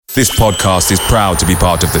This podcast is proud to be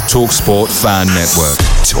part of the TalkSport Fan Network.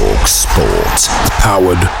 TalkSport.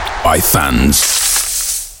 Powered by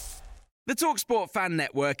fans. The TalkSport Fan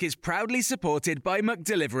Network is proudly supported by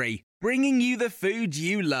McDelivery, bringing you the food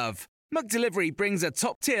you love. McDelivery brings a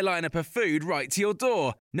top-tier lineup of food right to your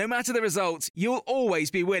door. No matter the result, you'll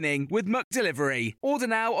always be winning with McDelivery. Order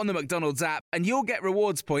now on the McDonald's app and you'll get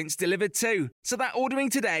rewards points delivered too. So that ordering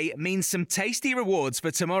today means some tasty rewards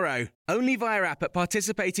for tomorrow. Only via app at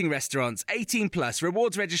participating restaurants. 18 plus.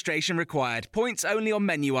 Rewards registration required. Points only on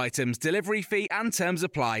menu items. Delivery fee and terms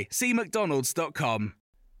apply. See mcdonalds.com.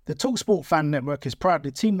 The TalkSport Fan Network is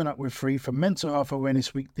proudly teaming up with Free for Mental Health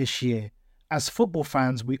Awareness Week this year. As football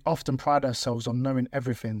fans, we often pride ourselves on knowing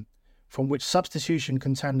everything, from which substitution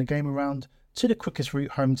can turn the game around to the quickest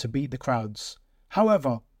route home to beat the crowds.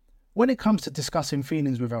 However, when it comes to discussing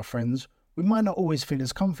feelings with our friends, we might not always feel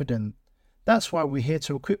as confident. That's why we're here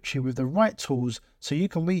to equip you with the right tools so you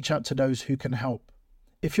can reach out to those who can help.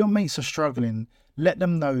 If your mates are struggling, let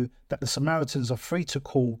them know that the Samaritans are free to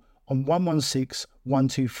call on 116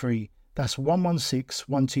 123. That's 116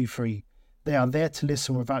 123. They are there to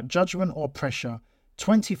listen without judgment or pressure,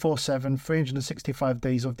 24/7, 365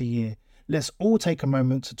 days of the year. Let's all take a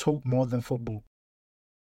moment to talk more than football.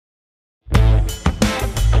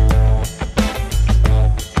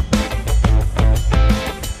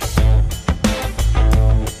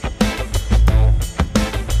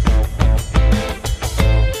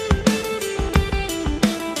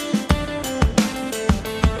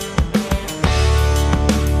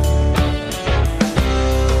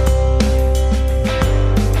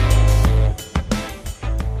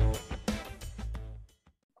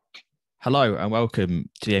 Hello and welcome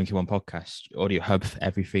to the MK1 podcast, audio hub for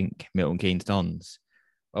everything Milton Keynes Dons.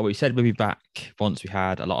 Well, we said we'd be back once we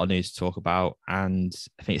had a lot of news to talk about, and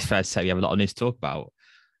I think it's fair to say we have a lot of news to talk about.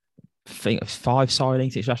 I think it was 5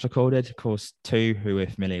 signings it's just recorded. Of course, 2 who we're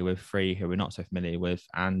familiar with, 3 who we're not so familiar with,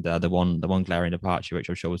 and the one glaring departure, which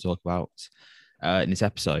I'm sure we'll talk about in this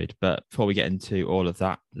episode. But before we get into all of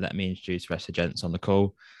that, let me introduce the rest of the gents on the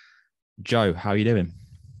call. Joe, how are you doing?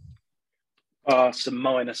 Some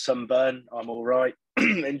minor sunburn. I'm all right.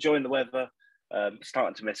 Enjoying the weather.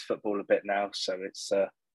 Starting to miss football a bit now, so it's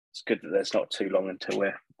good that there's not too long until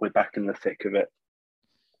we're back in the thick of it.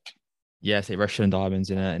 Yeah, so Russian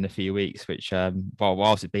Diamonds in a few weeks, which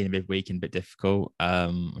whilst it's been a bit weak and a bit difficult,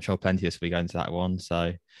 I'm sure plenty of us will be going to that one.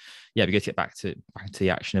 So yeah, it'd be good to get back to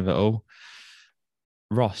the action of it all.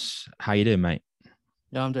 Ross, how you doing, mate?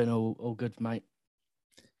 Yeah, I'm doing all good, mate.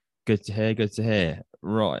 Good to hear.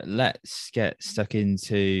 Right, let's get stuck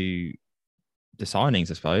into the signings,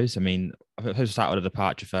 I suppose. I mean, I suppose we'll start with a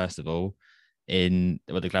departure first of all, the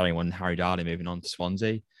glaring one, Harry Darley moving on to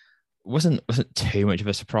Swansea. Wasn't too much of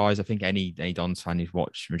a surprise. I think any Dons fan who's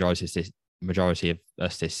watched majority of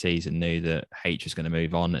us this season knew that H was going to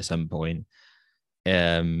move on at some point.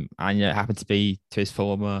 And it happened to be to his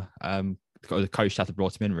former the coach that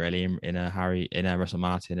brought him in really in Russell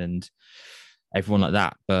Martin and everyone like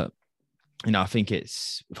that. But I think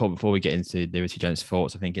it's before we get into the two gents'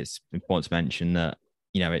 thoughts, I think it's important to mention that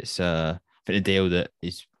it's I think the deal that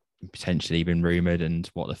is potentially been rumoured and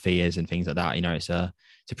what the fee is and things like that. It's a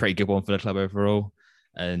pretty good one for the club overall,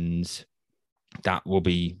 and that will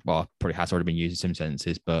be probably has already been used in some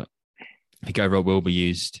senses, but I think overall will be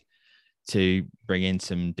used to bring in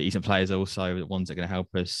some decent players, also the ones that are going to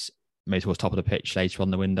help us maybe towards top of the pitch later on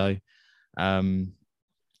the window.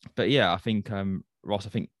 But yeah, I think Ross, I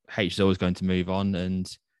think H is always going to move on,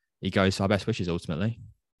 and he goes to our best wishes ultimately.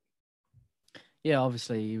 Yeah,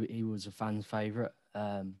 obviously he was a fan's favourite,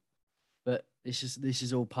 but this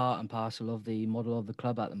is all part and parcel of the model of the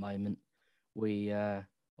club at the moment. We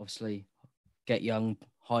obviously get young,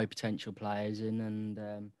 high potential players in,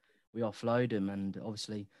 and we offload them. And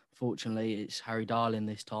obviously, fortunately, it's Harry Darling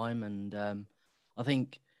this time, and I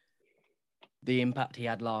think the impact he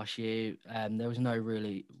had last year, there was no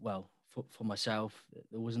really for myself,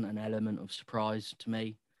 there wasn't an element of surprise to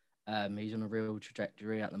me. He's on a real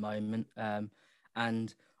trajectory at the moment.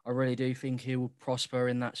 And I really do think he will prosper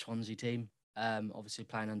in that Swansea team. Obviously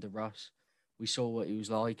playing under Russ, we saw what he was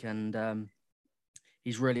like, and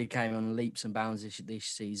he's really came on leaps and bounds this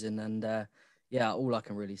season. And all I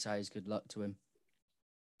can really say is good luck to him.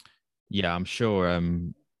 Yeah, I'm sure.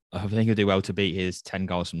 I think he'll do well to beat his 10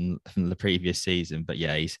 goals from the previous season. But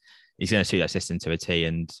yeah, he's going to suit that system to a T,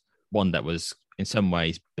 and one that was in some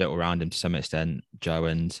ways built around him to some extent, Joe.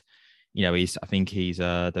 And I think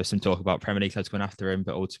there's some talk about Premier League clubs going after him,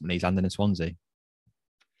 but ultimately he's landing in Swansea.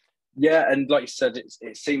 Yeah, and like you said,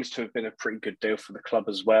 it seems to have been a pretty good deal for the club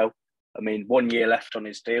as well. I mean, 1 year left on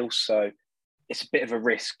his deal, so it's a bit of a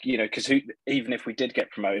risk, because even if we did get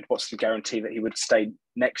promoted, what's the guarantee that he would stay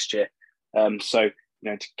next year? So,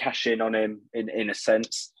 to cash in on him in a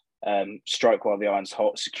sense, strike while the iron's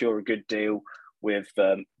hot, secure a good deal with,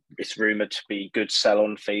 it's rumoured to be good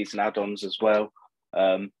sell-on fees and add-ons as well.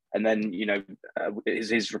 And then,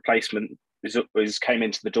 his replacement came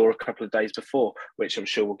into the door a couple of days before, which I'm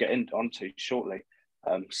sure we'll get onto shortly.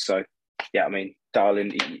 So, yeah, I mean,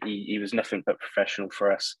 Darling, he was nothing but professional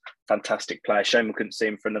for us. Fantastic player. Shame we couldn't see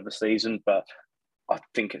him for another season, but I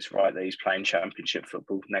think it's right that he's playing Championship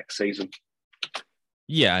football next season.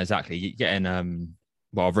 Yeah, exactly. You're getting a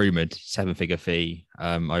rumoured 7-figure fee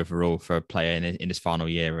overall for a player in his final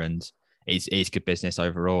year, and it's good business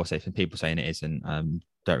overall. So for people saying it isn't,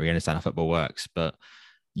 don't really understand how football works, but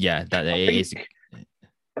yeah, I'm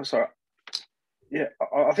sorry. Yeah,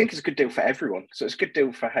 I think it's a good deal for everyone. So it's a good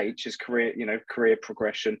deal for H, his career, career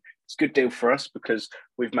progression. It's a good deal for us because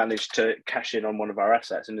we've managed to cash in on one of our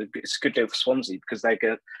assets, and it's a good deal for Swansea because they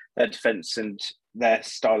get their defence and their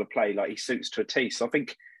style of play like he suits to a T. So I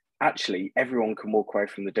think actually everyone can walk away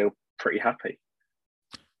from the deal pretty happy.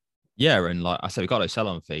 Yeah, and like I said, we've got those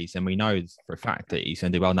sell-on fees, and we know for a fact that he's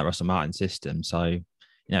going to do well in that Russell Martin system. So,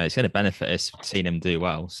 it's going to benefit us seeing him do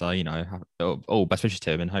well. So, all best wishes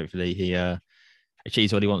to him, and hopefully he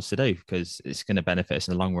achieves what he wants to do because it's going to benefit us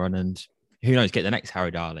in the long run. And who knows, get the next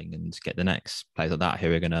Harry Darling and get the next players like that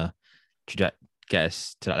who are going to get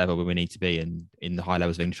us to that level where we need to be in the high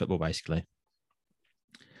levels of English football, basically.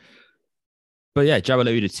 But yeah, Joe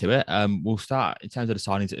alluded to it. We'll start in terms of the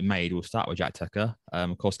signings that we made. We'll start with Jack Tucker.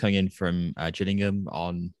 Of course, coming in from Gillingham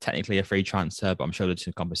on technically a free transfer, but I'm sure there's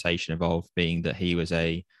some conversation involved, being that he was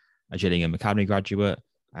a Gillingham Academy graduate,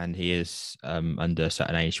 and he is under a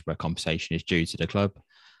certain age where compensation is due to the club,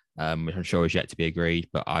 which I'm sure is yet to be agreed.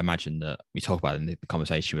 But I imagine that we talk about it in the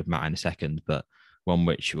conversation with Matt in a second, but one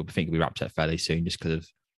which we think will be wrapped up fairly soon just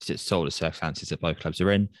because of sort of circumstances that both clubs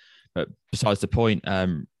are in. But besides the point,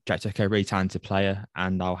 Jack Tucker, a really talented player,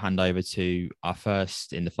 and I'll hand over to our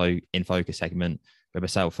first in focus segment with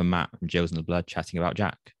myself and Matt from Gills and the Blood chatting about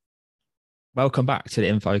Jack. Welcome back to the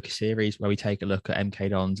In Focus series, where we take a look at MK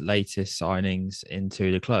Dons' latest signings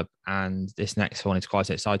into the club. And this next one is quite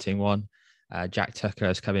an exciting one. Jack Tucker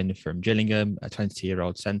has come in from Gillingham, a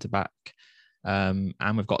 20-year-old centre-back. And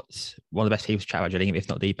we've got one of the best people to chat about Gillingham, if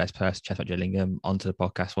not the best person to chat about Gillingham, onto the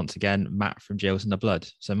podcast once again, Matt from Gills and the Blood.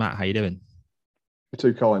 So, Matt, how you doing?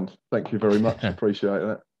 You're too kind. Thank you very much. Appreciate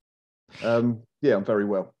that. Yeah, I'm very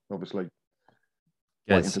well, obviously.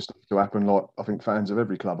 Waiting for stuff to happen. Like I think fans of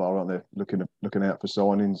every club are, aren't they? Looking out for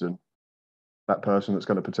signings and that person that's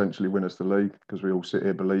going to potentially win us the league, because we all sit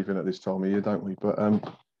here believing at this time of year, don't we? But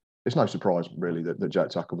it's no surprise really that Jack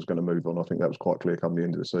Tucker was going to move on. I think that was quite clear come the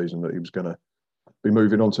end of the season that he was going to be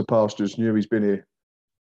moving on to pastures new. He's had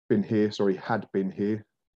been here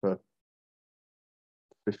for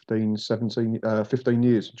 15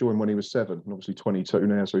 years. Joined when he was 7, and obviously 22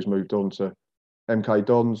 now. So he's moved on to MK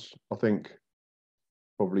Dons. I think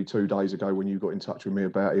probably 2 days ago when you got in touch with me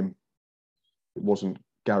about him, it wasn't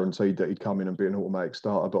guaranteed that he'd come in and be an automatic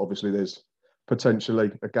starter, but obviously there's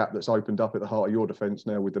potentially a gap that's opened up at the heart of your defence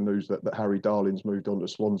now with the news that Harry Darling's moved on to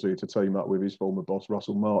Swansea to team up with his former boss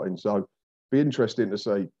Russell Martin. So it'd be interesting to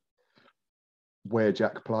see where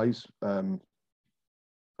Jack plays. I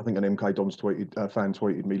think an MK Dons fan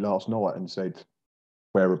tweeted me last night and said,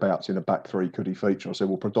 whereabouts in a back three could he feature? I said,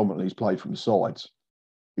 well, predominantly he's played from the sides.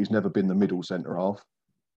 He's never been the middle centre half.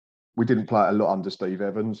 We didn't play it a lot under Steve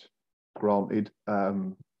Evans, granted,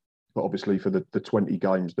 but obviously for the 20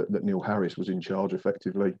 games that Neil Harris was in charge,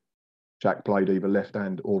 effectively, Jack played either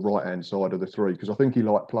left-hand or right-hand side of the three, because I think he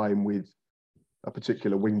liked playing with a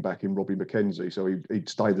particular wing-back in Robbie McKenzie, so he'd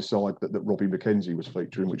stay the side that Robbie McKenzie was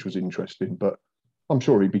featuring, which was interesting, but I'm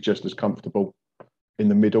sure he'd be just as comfortable in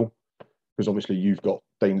the middle, because obviously you've got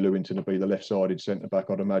Dean Lewington to be the left-sided centre-back,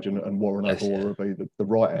 I'd imagine, and Warren O'Hora will be the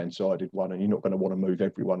right-hand-sided one, and you're not going to want to move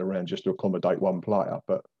everyone around just to accommodate one player.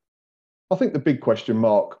 But I think the big question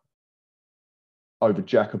mark over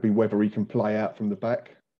Jack will be whether he can play out from the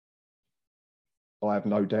back. I have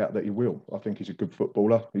no doubt that he will. I think he's a good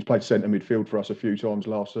footballer. He's played centre midfield for us a few times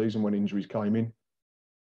last season when injuries came in.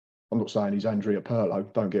 I'm not saying he's Andrea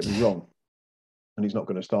Pirlo, don't get me wrong, and he's not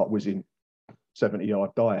going to start whizzing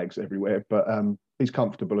 70-yard diags everywhere, but he's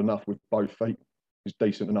comfortable enough with both feet. He's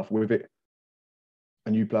decent enough with it.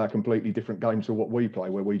 And you play a completely different game to what we play,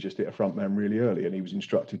 where we just hit a front man really early, and he was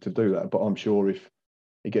instructed to do that. But I'm sure if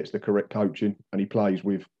he gets the correct coaching and he plays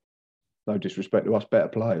with, no disrespect to us, better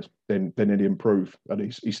players, then he'll improve. And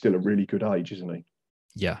he's still a really good age, isn't he?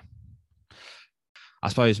 Yeah. I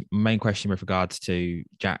suppose main question with regards to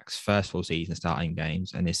Jack's first full season starting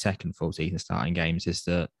games and his second full season starting games is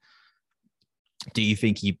that, do you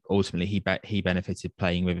think he ultimately he benefited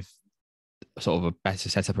playing with sort of a better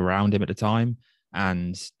setup around him at the time,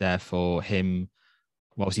 and therefore him,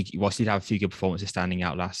 whilst he'd have a few good performances standing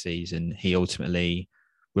out last season, he ultimately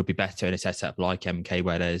would be better in a setup like MK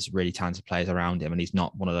where there's really talented players around him and he's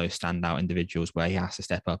not one of those standout individuals where he has to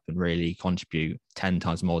step up and really contribute 10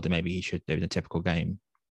 times more than maybe he should do in a typical game?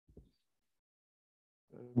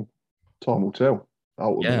 Time will tell.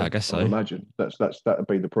 Ultimately, yeah, I guess so. I imagine that'd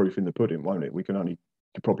be the proof in the pudding, won't it? You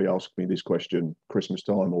could probably ask me this question Christmas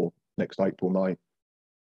time or next April, May, and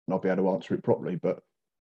I'll be able to answer it properly. But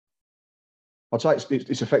I'd say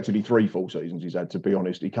it's effectively 3 full seasons he's had, to be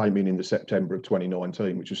honest. He came in the September of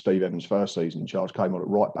 2019, which was Steve Evans' first season in charge, came on at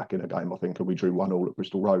right back in a game, I think, and we drew 1-1 at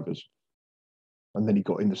Bristol Rovers. And then he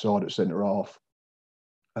got in the side at centre half,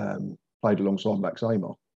 played alongside Max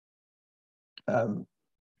Amar,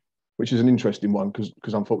 which is an interesting one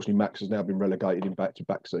because unfortunately Max has now been relegated in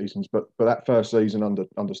back-to-back seasons. But that first season under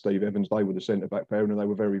Steve Evans, they were the centre-back pair and they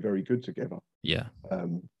were very, very good together. Yeah.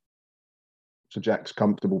 So Jack's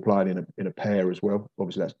comfortable playing in a pair as well.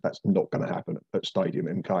 Obviously, that's not going to happen at Stadium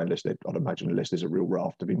MK unless there's a real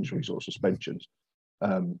raft of injuries or suspensions.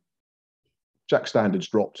 Jack's standards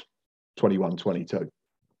dropped 21-22.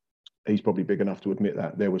 He's probably big enough to admit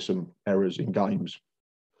that there were some errors in games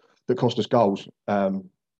that cost us goals.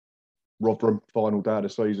 Rotherham, final day of the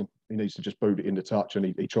season, he needs to just boot it into touch, and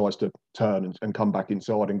he tries to turn and come back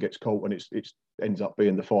inside and gets caught, and it ends up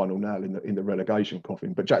being the final nail in the relegation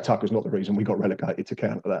coffin. But Jack Tucker's not the reason we got relegated, to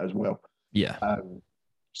counter that as well. Yeah.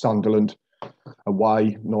 Sunderland,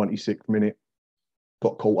 away, 96th minute,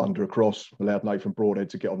 got caught under a cross, allowed Nathan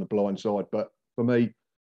Broadhead to get on the blind side. But for me,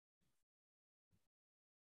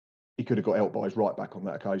 he could have got helped by his right back on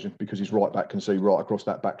that occasion, because his right back can see right across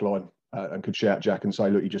that back line and could shout Jack and say,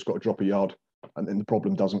 look, you just got to drop a yard and then the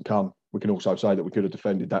problem doesn't come. We can also say that we could have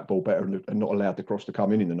defended that ball better and not allowed the cross to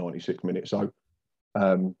come in the 96th minute. So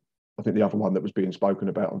I think the other one that was being spoken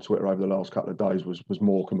about on Twitter over the last couple of days was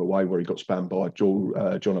Morecambe away, where he got spammed by John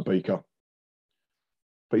Abika.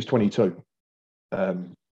 But he's 22.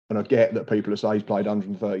 And I get that people say he's played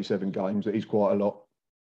 137 games, that is quite a lot,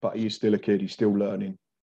 but he is still a kid, he's still learning,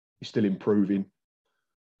 he's still improving.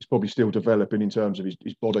 He's probably still developing in terms of his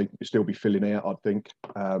body. He'll still be filling out, I think.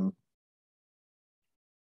 I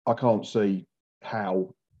can't see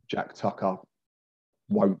how Jack Tucker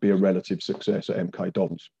won't be a relative success at MK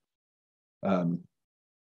Dons. Come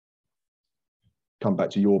back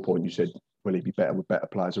to your point, you said, will he be better with better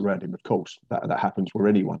players around him? Of course, that happens for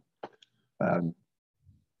anyone. He's going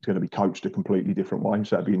to be coached a completely different way,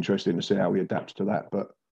 so it'd be interesting to see how he adapts to that. But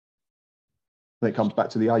then it comes back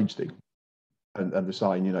to the age thing. And the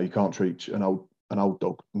saying, you can't treat an old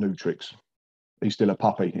dog new tricks. He's still a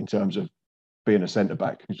puppy in terms of being a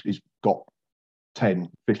centre-back. He's got 10,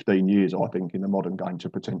 15 years, I think, in the modern game to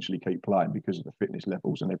potentially keep playing because of the fitness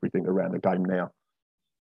levels and everything around the game now.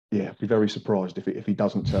 Yeah, I'd be very surprised if he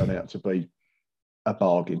doesn't turn out to be a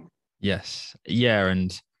bargain. Yes. Yeah,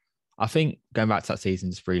 and I think going back to that season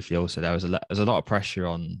just briefly also, there was a lot of pressure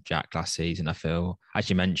on Jack last season, I feel. As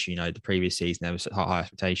you mentioned, the previous season, there was high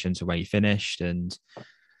expectations of where he finished and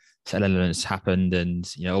certain elements happened.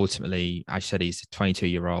 And, ultimately, as you said, he's a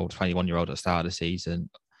 22-year-old, 21-year-old at the start of the season,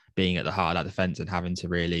 being at the heart of that defence and having to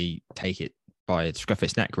really take it by its scruff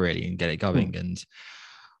its neck, really, and get it going. And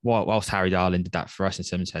whilst Harry Darling did that for us in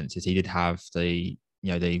some senses, he did have the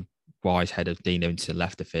wise head of Dean Livingstone to the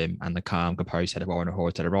left of him and the calm, composed head of Warren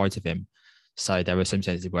O'Hora to the right of him. So there were some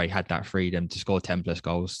senses where he had that freedom to score 10 plus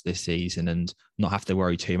goals this season and not have to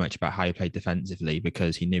worry too much about how he played defensively,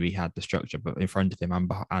 because he knew he had the structure in front of him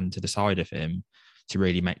and to the side of him to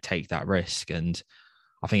really take that risk. And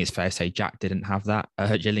I think it's fair to say Jack didn't have that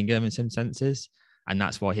at Gillingham in some senses. And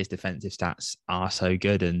that's why his defensive stats are so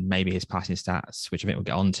good. And maybe his passing stats, which I think we'll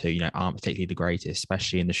get on to, aren't particularly the greatest,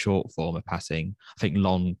 especially in the short form of passing. I think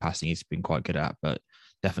long passing he's been quite good at, but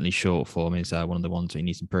definitely short form is one of the ones he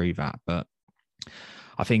needs to improve at. But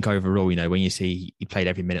I think overall, when you see he played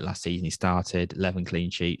every minute last season, he started 11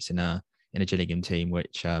 clean sheets in a Gillingham team,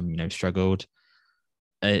 which, struggled.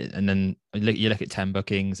 And then you look at 10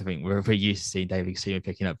 bookings. I think we're used to seeing David Seaman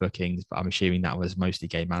picking up bookings, but I'm assuming that was mostly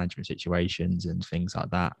game management situations and things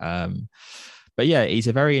like that. But yeah, he's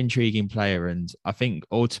a very intriguing player. And I think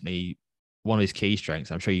ultimately one of his key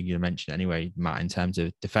strengths, I'm sure you're going to mention it anyway, Matt, in terms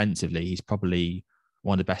of defensively, he's probably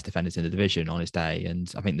one of the best defenders in the division on his day.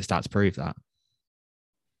 And I think the stats prove that.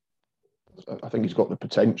 I think he's got the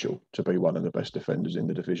potential to be one of the best defenders in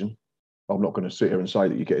the division. I'm not going to sit here and say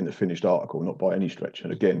that you're getting the finished article, not by any stretch.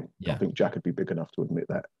 And again, Yeah. I think Jack would be big enough to admit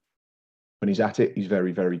that. When he's at it, he's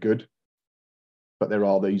very, very good. But there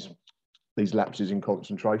are these lapses in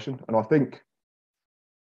concentration. And I think,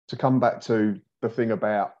 to come back to the thing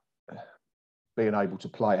about being able to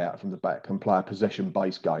play out from the back and play a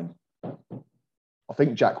possession-based game, I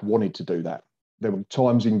think Jack wanted to do that. There were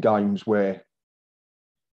times in games where,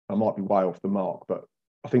 I might be way off the mark, but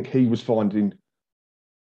I think he was finding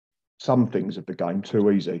some things of the game too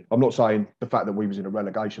easy. I'm not saying the fact that we was in a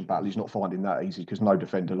relegation battle, he's not finding that easy, because no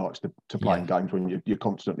defender likes to play in games when you're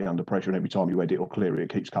constantly under pressure, and every time you edit or clear it,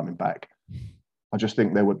 it keeps coming back. I just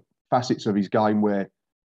think there were facets of his game where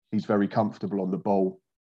he's very comfortable on the ball,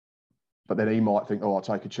 but then he might think, oh, I'll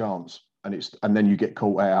take a chance. And then you get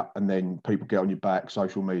caught out, and then people get on your back,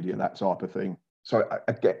 social media, that type of thing. So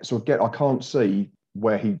again, I can't see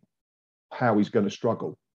how he's going to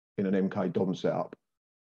struggle in an MK Don setup.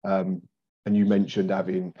 And you mentioned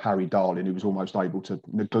having Harry Darling, who was almost able to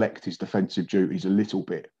neglect his defensive duties a little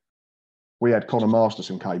bit. We had Connor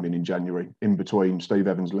Masterson came in January, in between Steve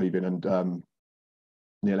Evans leaving and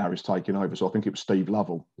Neil Harris taking over. So I think it was Steve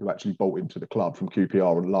Lovell who actually brought him to the club from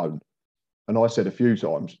QPR on loan. And I said a few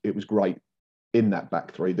times it was great in that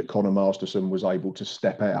back three that Connor Masterson was able to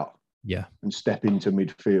step out and step into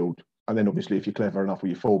midfield. And then obviously if you're clever enough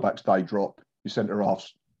with your fullbacks, they drop, your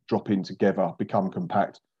centre-halves drop in together, become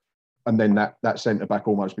compact. And then that centre-back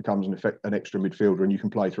almost becomes an extra midfielder, and you can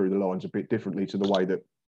play through the lines a bit differently to the way that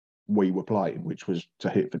we were playing, which was to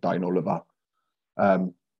hit for Dane Oliver.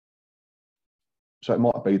 So it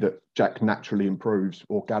might be that Jack naturally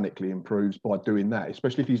organically improves by doing that,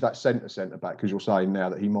 especially if he's that centre-back, because you're saying now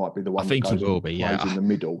that he might be the one that goes and plays in the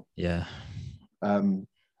middle. Yeah.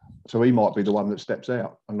 So he might be the one that steps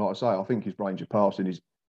out. And like I say, I think his range of passing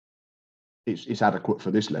is adequate for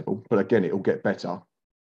this level. But again, it'll get better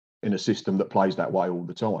in a system that plays that way all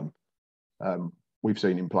the time. We've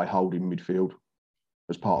seen him play holding midfield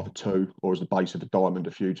as part of a two or as the base of a diamond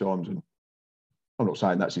a few times. And I'm not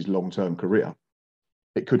saying that's his long-term career.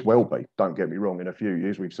 It could well be, don't get me wrong. In a few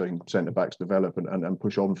years, we've seen centre-backs develop and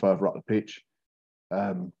push on further up the pitch.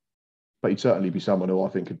 But he'd certainly be someone who I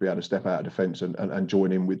think could be able to step out of defence and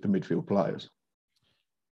join in with the midfield players.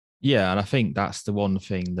 Yeah, and I think that's the one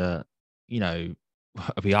thing that,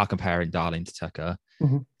 we are comparing Darling to Tucker.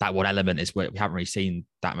 Mm-hmm. That one element is where we haven't really seen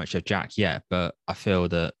that much of Jack yet. But I feel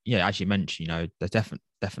that, as you mentioned, there's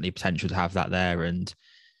definitely potential to have that there, and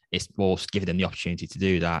it's more giving them the opportunity to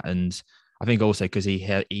do that. And I think also because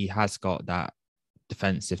he has got that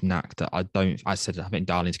defensive knack that I think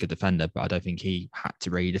Darling's a good defender, but I don't think he had to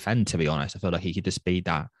really defend, to be honest. I feel like he could just be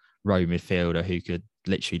that row midfielder who could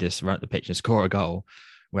literally just run up the pitch and score a goal.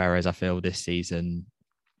 Whereas I feel this season,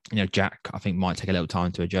 Jack, I think, might take a little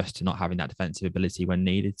time to adjust to not having that defensive ability when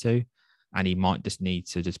needed to. And he might just need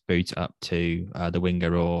to just boot it up to the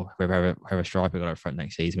winger or whoever striker got up front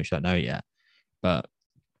next season, which I don't know yet. But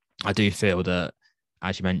I do feel that,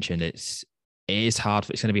 as you mentioned, it's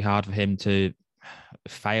going to be hard for him to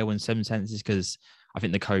fail in some senses, because I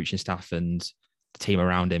think the coaching staff and the team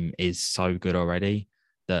around him is so good already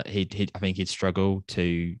that I think he'd struggle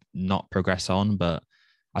to not progress on. But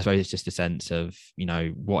I suppose it's just a sense of,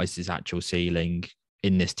 what is his actual ceiling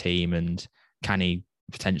in this team, and can he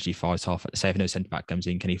potentially fight off, say if no centre-back comes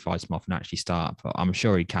in, can he fight him off and actually start? But I'm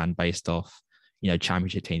sure he can, based off,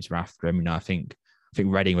 championship teams are after him. I think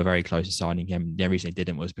Reading were very close to signing him. The only reason they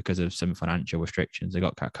didn't was because of some financial restrictions they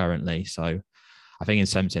got currently. So I think in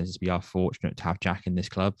some senses we are fortunate to have Jack in this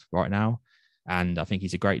club right now. And I think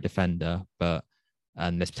he's a great defender,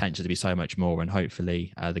 and there's potential to be so much more. And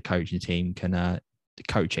hopefully the coaching team can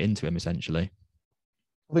coach it into him, essentially.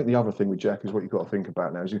 I think the other thing with Jack is what you've got to think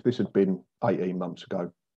about now is if this had been 18 months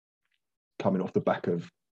ago, coming off the back of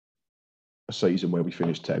a season where we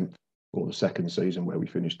finished 10th, or the second season where we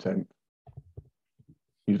finished 10th,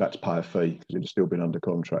 you'd have had to pay a fee because it'd still been under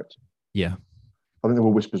contract. Yeah. I think there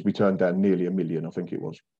were whispers we turned down nearly $1 million, I think it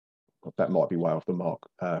was. That might be way off the mark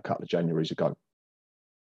a couple of Januaries ago.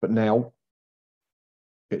 But now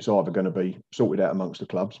it's either going to be sorted out amongst the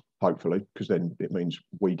clubs, hopefully, because then it means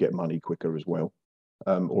we get money quicker as well,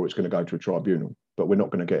 or it's going to go to a tribunal. But we're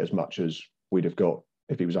not going to get as much as we'd have got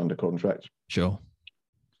if he was under contract. Sure.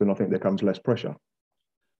 Then I think there comes less pressure.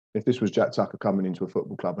 If this was Jack Tucker coming into a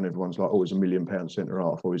football club and everyone's like, oh, he's £1 million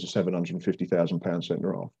centre-half or he's a £750,000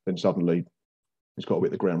 centre-half, then suddenly he's got to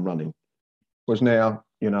hit the ground running. Whereas now,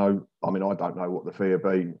 I don't know what the fee would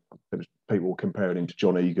be. There was people comparing him to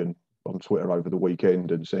John Egan on Twitter over the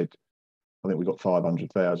weekend and said, I think we got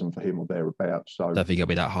 500,000 for him or thereabouts. So I don't think it'll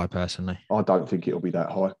be that high, personally. I don't think it'll be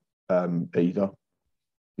that high either,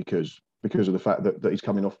 because because of the fact that he's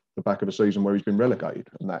coming off the back of a season where he's been relegated,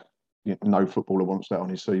 and that no footballer wants that on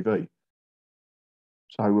his CV.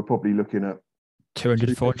 So we're probably looking at 200,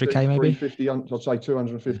 400k maybe? 350, I'd say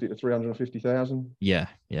 250 to 350,000. Yeah,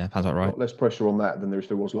 sounds about right. Less pressure on that than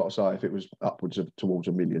there was, like I say, if it was upwards of towards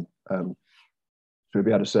 $1 million. So we'll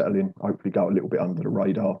be able to settle in, hopefully go a little bit under the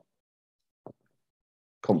radar.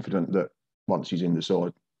 Confident that once he's in the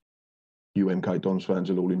side, you MK Dons fans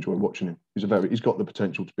will all enjoy watching him. He's got the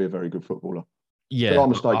potential to be a very good footballer. Yeah, there are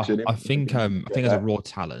mistakes in him. I think as a raw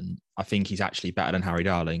talent, I think he's actually better than Harry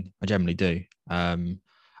Darling. I generally do.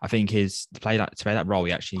 I think to play that role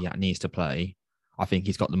he actually needs to play. I think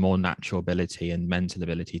he's got the more natural ability and mental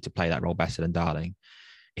ability to play that role better than Darling.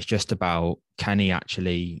 It's just about, can he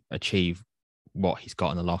actually achieve what he's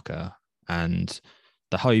got in the locker? And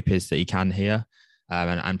the hope is that he can here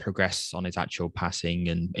and progress on his actual passing.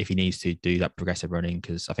 And if he needs to do that progressive running,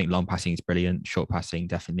 because I think long passing is brilliant, short passing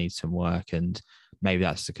definitely needs some work. And maybe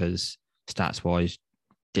that's because stats wise,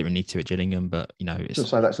 didn't really need to at Gillingham, but it's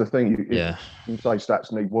so that's the thing. You say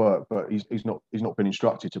stats need work, but he's not been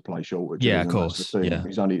instructed to play short at Gillingham. Yeah, of course. Yeah.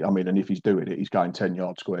 He's only, and if he's doing it, he's going 10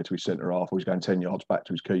 yards square to his centre half, or he's going 10 yards back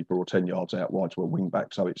to his keeper, or 10 yards out wide to a wing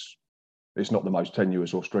back. So it's not the most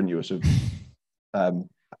tenuous or strenuous of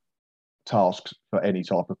tasks for any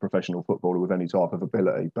type of professional footballer with any type of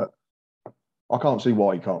ability. But I can't see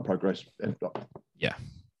why he can't progress. Yeah,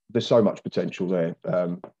 there's so much potential there.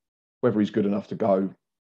 Whether he's good enough to go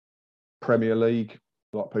Premier League,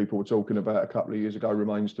 like people were talking about a couple of years ago,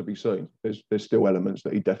 remains to be seen. There's still elements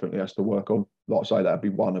that he definitely has to work on. Like I say, that'd be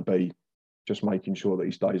one of be just making sure that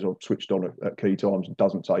he stays switched on at key times and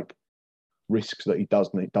doesn't take risks that he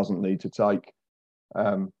doesn't need to take.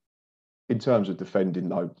 In terms of defending,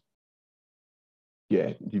 though,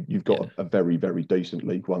 yeah, you've got a very, very decent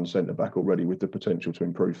League One centre back already with the potential to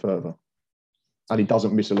improve further. And he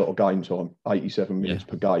doesn't miss a lot of game time. 87 minutes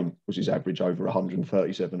per game was his average over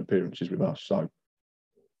 137 appearances with us. So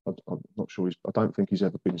I'm not sure. I don't think he's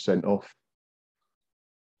ever been sent off.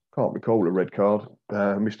 Can't recall a red card.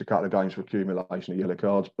 Missed a couple of games for accumulation of yellow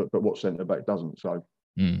cards, but what centre back doesn't? So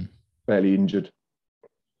barely injured.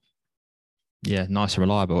 Yeah, nice and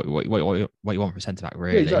reliable. What you want from a centre back,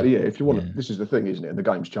 really? Yeah, exactly. Yeah, if you want, this is the thing, isn't it? And the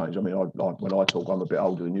game's changed. I mean, when I talk, I'm a bit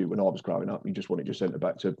older than you. When I was growing up, you just wanted your centre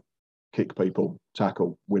back to kick people,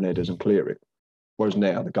 tackle, win headers, and clear it. Whereas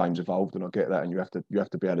now the game's evolved, and I get that, and you have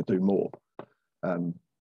to be able to do more.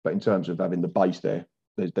 But in terms of having the base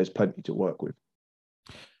there's plenty to work with.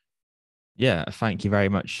 Yeah, thank you very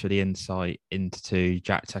much for the insight into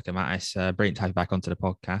Jack Tucker-Mattis. Brilliant to have you back onto the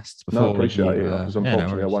podcast. I appreciate it, because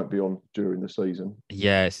unfortunately I won't be on during the season.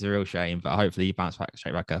 Yeah, it's a real shame, but hopefully you bounce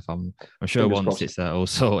straight back up. I'm sure Fingers once crossed. it's all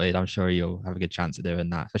sorted, I'm sure you'll have a good chance of doing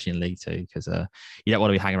that, especially in League Two, because you don't want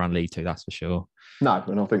to be hanging around League Two, that's for sure. No,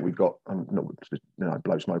 and I think we've got,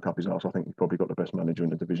 blow smoke up his arse, I think we've probably got the best manager in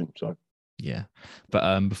the division. So yeah,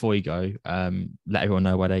 but before you go, let everyone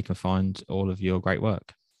know where they can find all of your great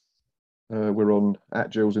work. We're on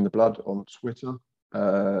 @JillsInTheBlood on Twitter.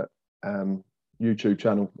 YouTube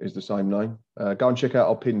channel is the same name. Go and check out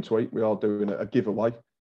our pinned tweet. We are doing a giveaway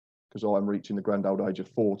because I'm reaching the grand old age of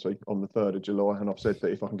 40 on the 3rd of July. And I've said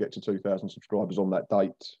that if I can get to 2,000 subscribers on that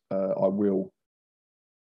date, I will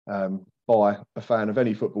buy a fan of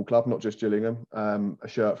any football club, not just Gillingham, a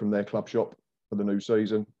shirt from their club shop for the new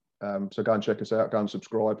season. So go and check us out. Go and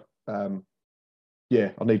subscribe.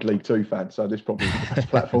 Yeah, I need League Two fans, so this is probably the best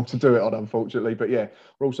platform to do it on, unfortunately. But yeah,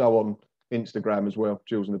 we're also on Instagram as well,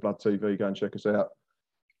 Jills in the Blood TV. Go and check us out.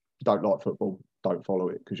 If you don't like football, don't follow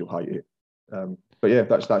it because you'll hate it. But yeah,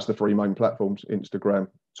 that's the three main platforms: Instagram,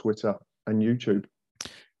 Twitter, and YouTube.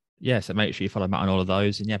 Yeah, so make sure you follow Matt on all of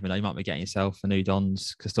those. And yeah, you might be getting yourself a new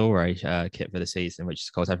Dons Castore kit for the season, which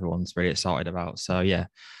of course everyone's really excited about. So yeah,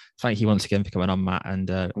 thank you once again for coming on, Matt, and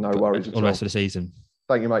no worries all the rest of the season.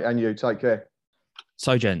 Thank you, mate, and you. Take care.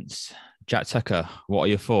 So, gents, Jack Tucker, what are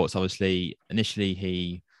your thoughts? Obviously,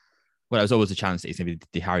 initially there was always a chance that he's going to be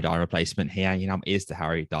the Harry Darling replacement. He is the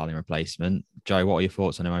Harry Darling replacement. Joe, what are your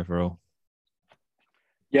thoughts on him overall?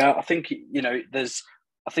 Yeah, I think,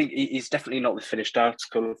 I think he's definitely not the finished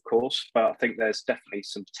article, of course, but I think there's definitely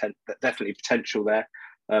definitely potential there.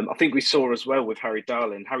 I think we saw as well with Harry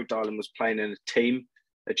Darling. Harry Darling was playing in a team,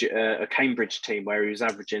 a Cambridge team, where he was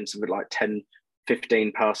averaging something like 10,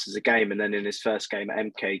 15 passes a game, and then in his first game at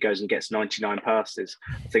MK he goes and gets 99 passes,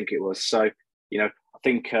 I think it was. So I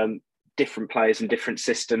think different players and different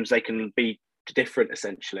systems, they can be different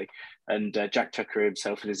essentially. And Jack Tucker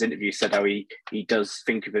himself in his interview said how he does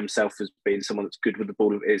think of himself as being someone that's good with the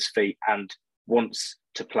ball at his feet and wants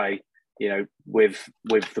to play with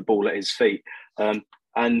the ball at his feet. And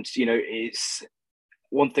it's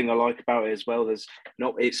one thing I like about it as well, it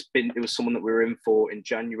was someone that we were in for in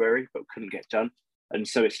January, but couldn't get done. And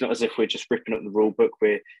so it's not as if we're just ripping up the rule book.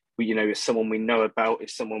 We it's someone we know about,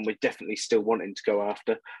 it's someone we're definitely still wanting to go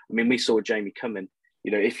after. I mean, we saw Jamie coming.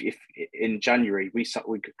 If in January we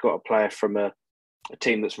got a player from a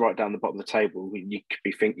team that's right down the bottom of the table, you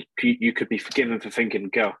could be forgiven for thinking,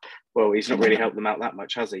 "Go, well, he's not really helped them out that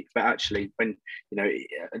much, has he?" But actually, when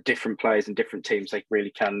different players and different teams, they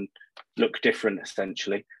really can look different,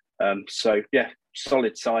 essentially. So yeah,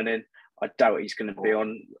 solid signing. I doubt he's going to be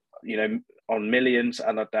on millions,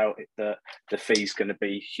 and I doubt that the fee's going to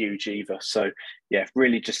be huge either. So yeah,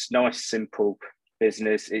 really just nice, simple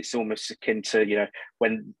business. It's almost akin to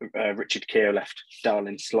when Richard Keogh left,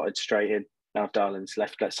 Darling slotted straight in. Now Darling's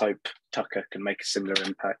left. Let's hope Tucker can make a similar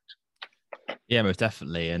impact. Yeah, most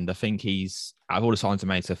definitely. And I think out of all the signs I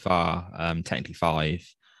made so far, technically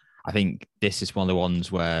 5. I think this is one of the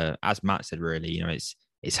ones where, as Matt said, really,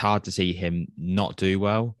 it's hard to see him not do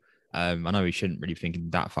well. I know we shouldn't really be thinking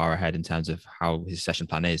that far ahead in terms of how his session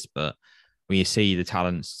plan is, but when you see the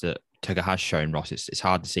talents that Tucker has shown, Ross, it's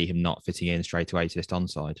hard to see him not fitting in straight away to this Don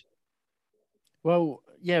side. Well,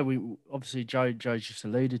 yeah, we obviously Joe just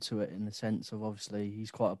alluded to it in the sense of obviously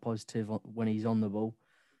he's quite a positive when he's on the ball,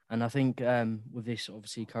 and I think with this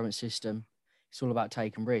obviously current system, it's all about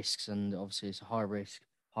taking risks, and obviously it's a high risk,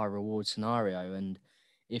 high reward scenario, and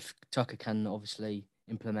if Tucker can obviously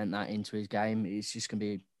implement that into his game, it's just going to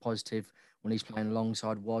be positive when he's playing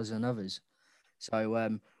alongside Woz and others.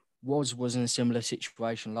 So Woz was in a similar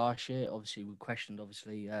situation last year. Obviously, we questioned.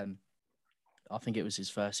 I think it was his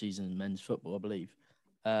first season in men's football, I believe,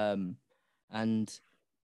 and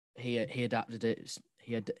he adapted it.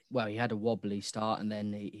 He had a wobbly start, and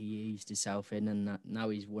then he eased himself in, and now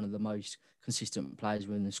he's one of the most consistent players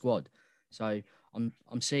within the squad. So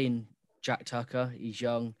I'm seeing Jack Tucker. He's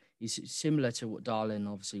young. He's similar to what Darling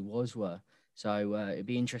obviously were. So it'd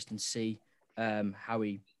be interesting to see how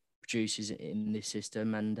he produces in this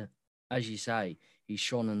system. And as you say, he's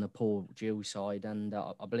shone on the Paul Gill side, and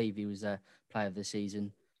I believe he was a player of the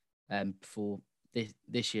season for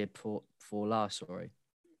this year, for last, sorry.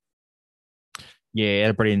 Yeah, he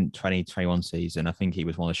had a brilliant 2021 season. I think he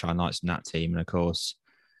was one of the shining lights in that team. And of course,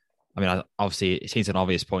 I mean, obviously it seems an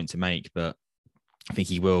obvious point to make, but I think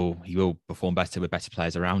he will perform better with better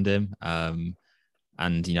players around him. And,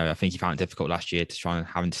 I think he found it difficult last year to try and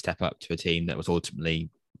having to step up to a team that was ultimately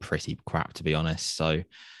pretty crap, to be honest. So,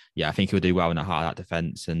 yeah, I think he'll do well in the heart of that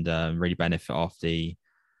defence and really benefit off the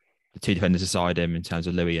 2 defenders beside him in terms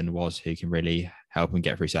of Louis and Woz, who can really help him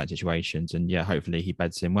get through certain situations. And, yeah, hopefully he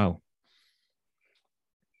beds in well.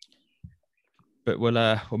 But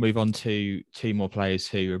we'll move on to 2 more players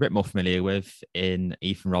who we're a bit more familiar with in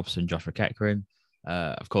Ethan Robson, Josh McEachran.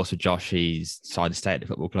 Of course, with Josh, he's decided to stay at the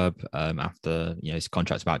football club after his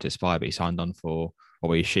contract's about to expire, but he signed on for what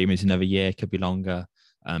we assume is another year, could be longer.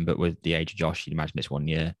 But with the age of Josh, you'd imagine it's 1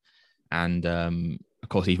 year. And of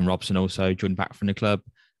course, Ethan Robson also joined back from the club.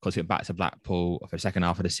 Of course, he went back to Blackpool for the second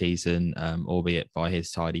half of the season, albeit by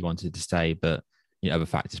his side, he wanted to stay, but other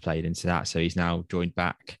factors played into that. So he's now joined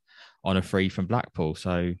back on a free from Blackpool.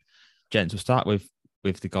 So, gents, we'll start with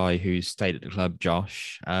the guy who's stayed at the club,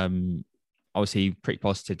 Josh. Obviously, pretty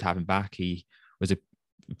positive to have him back. He was a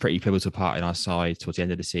pretty pivotal part in our side towards the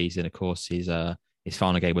end of the season. Of course, his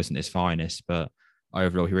final game wasn't his finest, but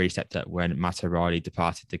overall, he really stepped up when Matt O'Reilly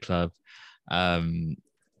departed the club to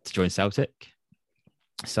join Celtic.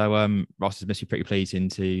 So, Ross, it must be pretty pleasing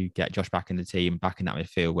to get Josh back in the team, back in that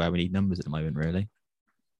midfield where we need numbers at the moment, really.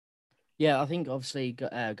 Yeah, I think obviously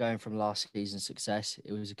going from last season's success,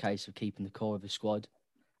 it was a case of keeping the core of the squad.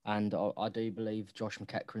 And I do believe Josh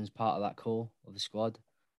McEachran's part of that core of the squad.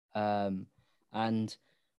 And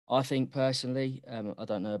I think personally, I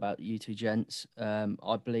don't know about you 2 gents,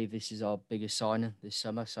 I believe this is our biggest signing this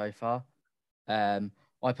summer so far.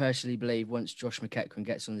 I personally believe once Josh McEachran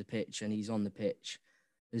gets on the pitch and he's on the pitch,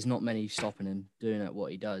 there's not many stopping him doing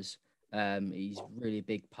what he does. He's really a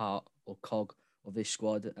big part or cog of this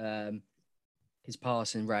squad. His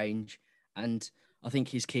passing range, and I think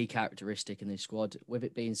his key characteristic in this squad, with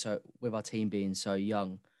our team being so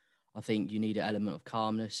young, I think you need an element of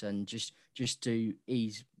calmness and just to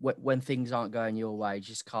ease when things aren't going your way,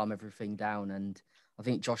 just calm everything down. And I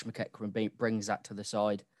think Josh McEachran brings that to the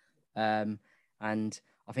side. And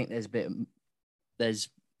I think there's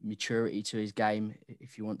maturity to his game,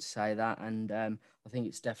 if you want to say that. And I think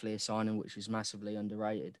it's definitely a signing which was massively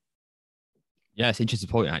underrated. Yeah, it's an interesting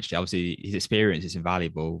point, actually. Obviously, his experience is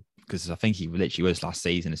invaluable because I think he literally was last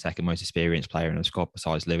season the second most experienced player in the squad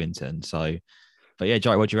besides Lewington. So, but yeah,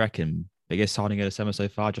 Joe, what do you reckon? Biggest signing of the summer so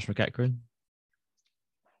far, Josh McEachran?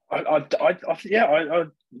 I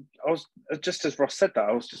was just as Ross said that.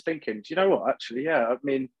 I was just thinking, do you know what? Actually, yeah. I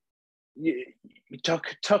mean,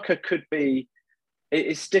 Tucker could be.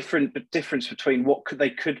 It's different, but difference between what they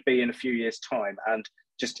could be in a few years' time, and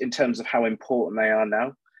just in terms of how important they are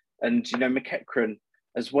now. And McEachran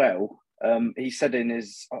as well. He said in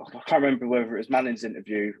his, I can't remember whether it was Manning's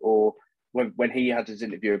interview or when he had his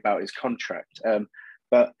interview about his contract,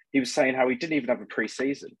 but he was saying how he didn't even have a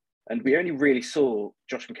pre-season. And we only really saw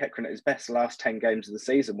Josh McEachran at his best the last 10 games of the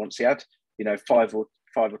season once he had, 5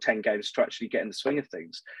 or 10 games to actually get in the swing of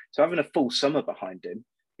things. So having a full summer behind him,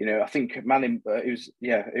 I think Manning, he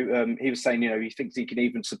was saying, he thinks he can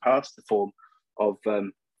even surpass the form of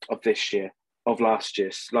this year, of last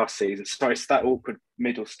season. Sorry, it's that awkward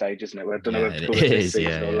middle stage, isn't it? Where I don't know whether to call it this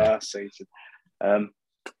season or last season.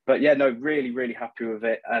 But yeah, no, really, really happy with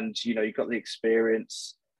it. And, you've got the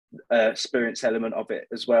experience element of it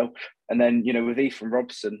as well. And then, with Ethan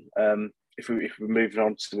Robson, if we're moving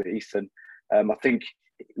on to Ethan, I think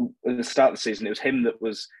at the start of the season, it was him that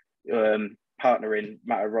was partnering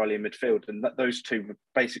Matt O'Reilly in midfield. And those two were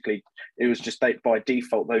basically, it was just by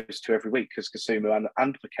default, those two every week, because Kasumu and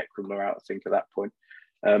McEachran were out, I think, at that point.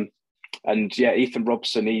 And yeah, Ethan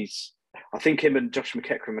Robson, I think him and Josh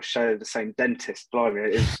McEachran must share the same dentist. Blimey,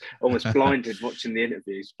 it was almost blinded watching the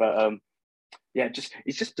interviews. But yeah,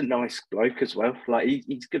 he's just a nice bloke as well. Like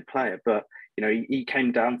he's a good player, but he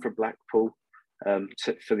came down from Blackpool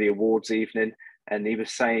for the awards evening, and he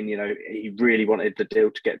was saying he really wanted the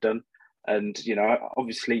deal to get done, and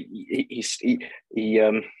obviously he stayed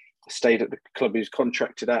at the club he was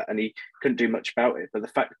contracted at, and he couldn't do much about it. But the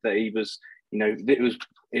fact that he was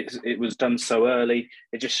it was done so early,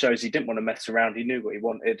 it just shows he didn't want to mess around. He knew what he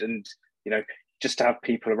wanted, and just to have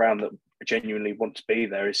people around that genuinely want to be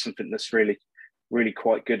there is something that's really, really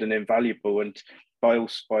quite good and invaluable. And by all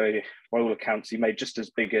accounts, he made just as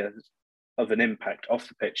big of an impact off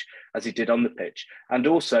the pitch as he did on the pitch. And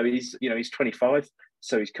also, he's 25,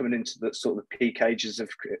 so he's coming into the sort of the peak ages of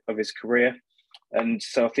his career. And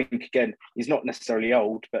so I think, again, he's not necessarily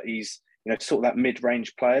old, but he's sort of that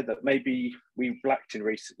mid-range player that maybe we've lacked in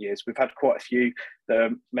recent years. We've had quite a few that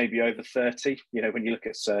are maybe over 30, when you look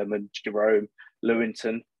at Sermon, Jerome,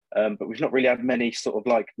 Lewington, but we've not really had many sort of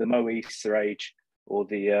like the Mo Easter age or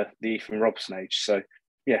the Ethan Robson age. So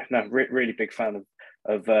yeah, no, really big fan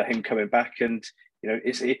of him coming back. And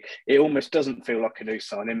it almost doesn't feel like a new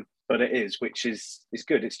signing, but it is, which is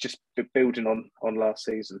good. It's just building on last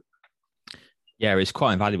season. Yeah, it's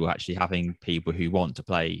quite invaluable actually having people who want to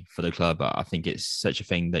play for the club. I think it's such a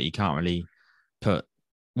thing that you can't really put.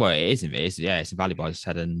 Well, it isn't. It's invaluable, as I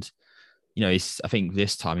said. And I think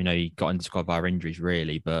this time, he got into the squad via injuries,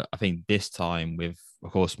 really. But I think this time, with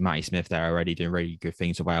of course Matty Smith there already doing really good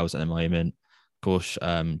things for Wales at the moment. Of course,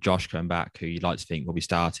 Josh coming back, who you'd like to think will be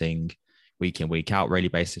starting week in, week out, really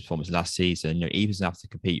based on his performance last season. He doesn't have to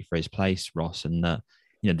compete for his place, Ross, and the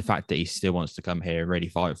fact that he still wants to come here and really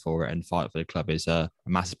fight for it and fight for the club is a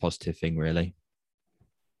massive positive thing, really.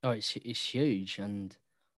 Oh, it's huge, and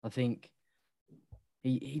I think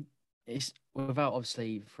it's without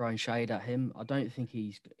obviously throwing shade at him. I don't think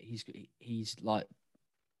he's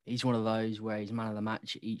one of those where he's man of the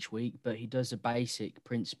match each week, but he does the basic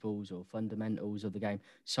principles or fundamentals of the game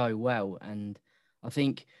so well, and I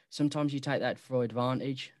think sometimes you take that for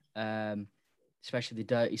advantage. Especially the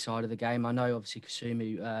dirty side of the game. I know obviously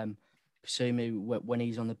Kasumu when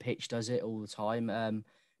he's on the pitch does it all the time.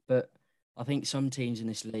 But I think some teams in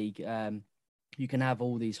this league, you can have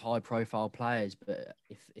all these high profile players, but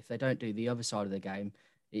if they don't do the other side of the game,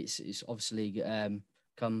 it's obviously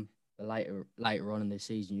come later on in the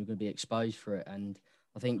season, you're going to be exposed for it. And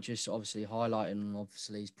I think just obviously highlighting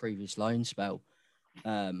obviously his previous loan spell,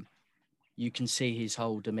 you can see his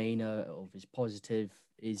whole demeanour of his positive.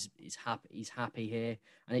 He's happy here,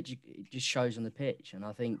 and it just shows on the pitch. And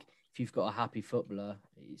I think if you've got a happy footballer,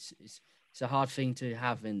 it's a hard thing to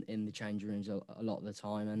have in the change rooms a lot of the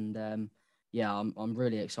time. And yeah, I'm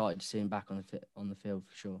really excited to see him back on the field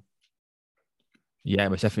for sure. Yeah,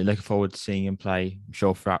 we're definitely looking forward to seeing him play, I'm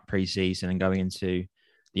sure, throughout pre-season and going into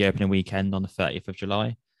the opening weekend on the 30th of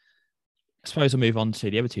July. I suppose we'll move on to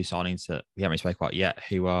the other two signings that we haven't spoken about yet,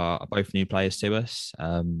 who are both new players to us.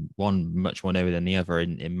 One much more new than the other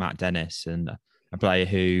in Matt Dennis, and a player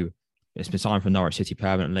who has been signed from Norwich City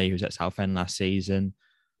permanently, who was at Southend last season.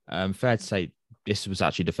 Fair to say, this was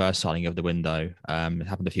actually the first signing of the window. It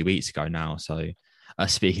happened a few weeks ago now, so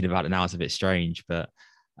speaking about it now is a bit strange. But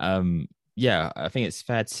yeah, I think it's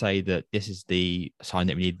fair to say that this is the sign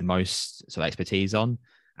that we need the most sort of expertise on.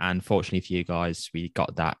 And fortunately for you guys, we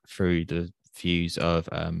got that through the views of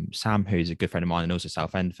Sam, who's a good friend of mine and also a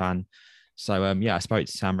Southend fan. So I spoke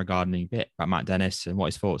to Sam regarding a bit about Matt Dennis and what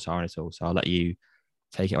his thoughts are on it all. So I'll let you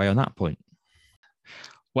take it away on that point.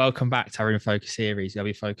 Welcome back to our In Focus series. We'll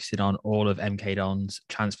be focusing on all of MK Dons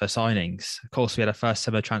transfer signings. Of course, we had a first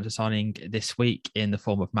ever transfer signing this week in the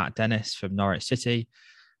form of Matt Dennis from Norwich City.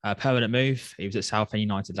 A permanent move. He was at Southend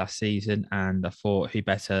United last season, and I thought who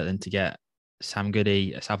better than to get Sam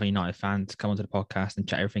Goody, a Southend United fan, to come onto the podcast and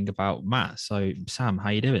chat everything about Matt. So, Sam, how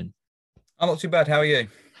you doing? I'm not too bad. How are you?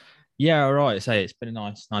 Yeah, all right. So it's been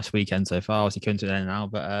a nice weekend so far. Obviously, couldn't do it now,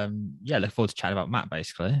 but look forward to chatting about Matt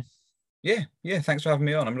basically. Yeah. Thanks for having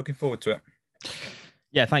me on. I'm looking forward to it.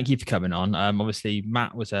 Yeah, thank you for coming on. Obviously,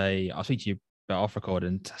 Matt was I'll speak to you about off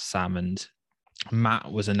recording, Sam, and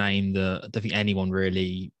Matt was a name that I don't think anyone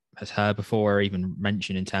really has heard before or even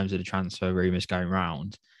mentioned in terms of the transfer rumours going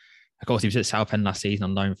around. Of course, he was at Southend last season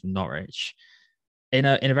on loan from Norwich. In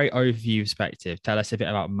a very overview perspective, tell us a bit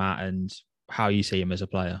about Matt and how you see him as a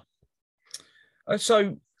player.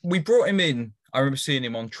 So we brought him in. I remember seeing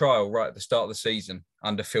him on trial right at the start of the season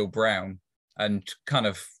under Phil Brown, and kind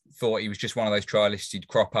of thought he was just one of those trialists who'd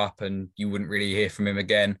crop up and you wouldn't really hear from him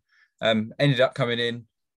again. Ended up coming in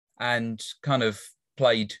and kind of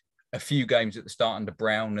played a few games at the start under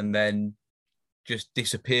Brown and then just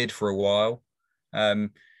disappeared for a while.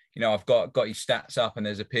 I've got his stats up, and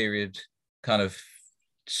there's a period, kind of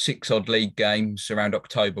 6 odd league games around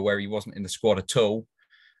October where he wasn't in the squad at all.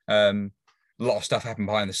 A lot of stuff happened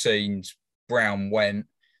behind the scenes. Brown went,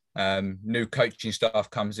 new coaching staff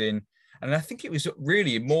comes in. And I think it was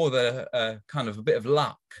really more kind of a bit of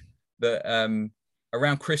luck that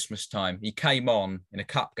around Christmas time, he came on in a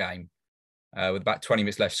cup game with about 20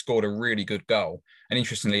 minutes left, scored a really good goal. And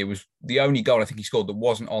interestingly, it was the only goal I think he scored that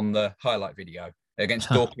wasn't on the highlight video against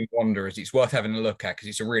Dorking Wanderers. It's worth having a look at because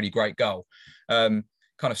it's a really great goal. Kind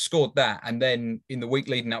of scored that. And then in the week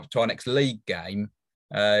leading up to our next league game,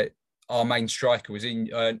 our main striker was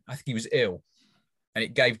I think he was ill, and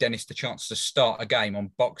it gave Dennis the chance to start a game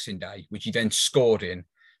on Boxing Day, which he then scored in.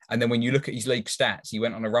 And then when you look at his league stats, he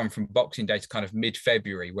went on a run from Boxing Day to kind of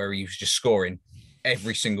mid-February where he was just scoring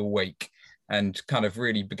every single week and kind of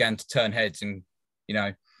really began to turn heads. And,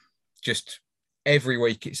 just every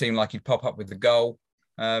week it seemed like he'd pop up with the goal.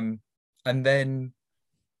 And then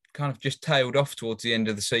kind of just tailed off towards the end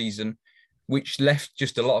of the season, which left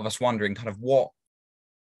just a lot of us wondering kind of what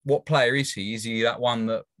player is he? Is he that one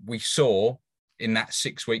that we saw in that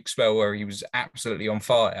 6-week spell where he was absolutely on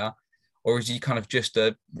fire? Or is he kind of just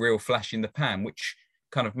a real flash in the pan, which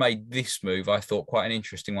kind of made this move, I thought, quite an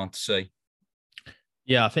interesting one to see.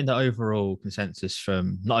 Yeah, I think the overall consensus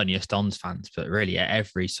from not only us Dons fans, but really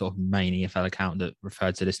every sort of main EFL account that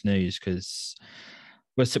referred to this news, because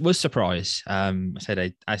was surprised. I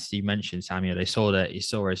said, as you mentioned, Samuel, he saw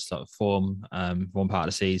his sort of form one part of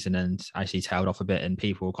the season and actually tailed off a bit, and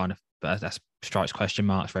people were kind of that strikes question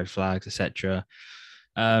marks, red flags, etc.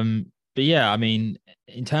 But yeah, I mean,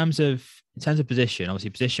 in terms of position, obviously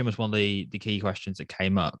position was one of the key questions that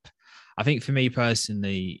came up. I think for me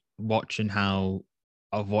personally, watching how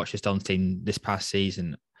I've watched this Dons team this past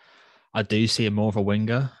season, I do see him more of a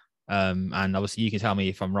winger. And obviously you can tell me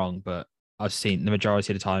if I'm wrong, but I've seen the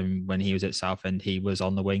majority of the time when he was at Southend, he was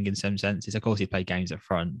on the wing in some senses. Of course, he played games up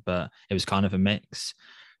front, but it was kind of a mix.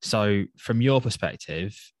 So from your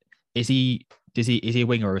perspective, is he a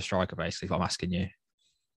winger or a striker, basically, what I'm asking you?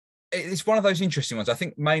 It's one of those interesting ones. I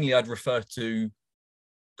think mainly I'd refer to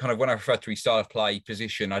kind of when I refer to his style of play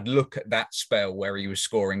position, I'd look at that spell where he was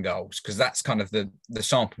scoring goals, because that's kind of the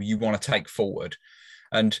sample you want to take forward.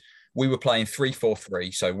 And we were playing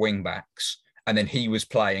 3-4-3, so wing backs. And then he was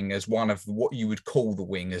playing as one of what you would call the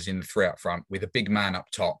wingers in the three up front, with a big man up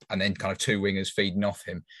top and then kind of two wingers feeding off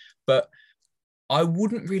him. But I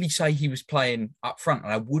wouldn't really say he was playing up front,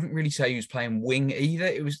 and I wouldn't really say he was playing wing either.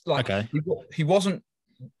 It was like, okay, he wasn't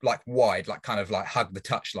like wide, like kind of like hug the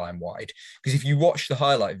touchline wide. Because if you watch the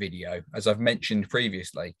highlight video, as I've mentioned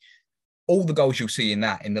previously, all the goals you'll see in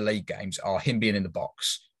the league games are him being in the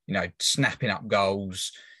box, snapping up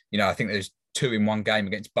goals. I think there's 2 in one game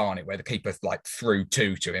against Barnet where the keeper like threw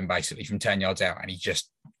 2 to him basically from 10 yards out, and he's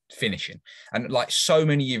just finishing. And like so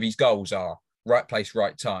many of his goals are right place,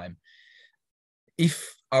 right time.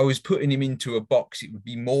 If I was putting him into a box, it would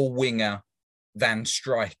be more winger than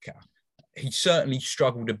striker. He certainly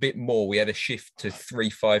struggled a bit more. We had a shift to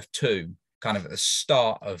 3-5-2 kind of at the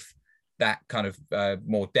start of that kind of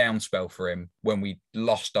more down spell for him when we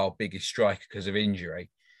lost our biggest striker because of injury.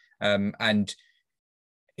 And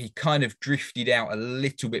he kind of drifted out a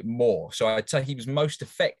little bit more. So I'd say he was most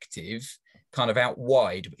effective kind of out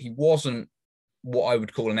wide, but he wasn't what I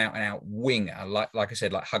would call an out and out winger. Like I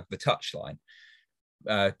said, like hug the touchline,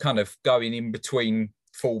 kind of going in between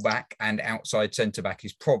fullback and outside centre back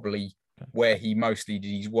is probably where he mostly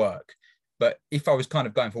did his work. But if I was kind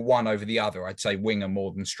of going for one over the other, I'd say winger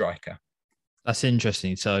more than striker. That's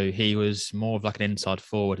interesting. So he was more of like an inside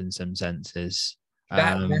forward in some senses.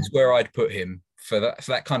 That's where I'd put him for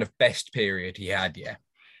that kind of best period he had. Yeah.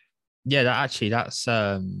 Yeah,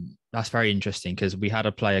 that's very interesting because we had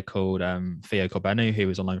a player called Theo Corbenu who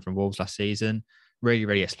was on loan from Wolves last season. Really,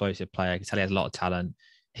 really explosive player. I can tell he has a lot of talent.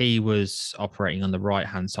 He was operating on the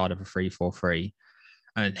right-hand side of a 3-4-3.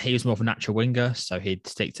 And he was more of a natural winger, so he'd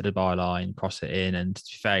stick to the byline, cross it in, and to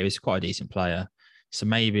be fair, he was quite a decent player. So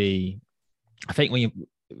maybe, I think when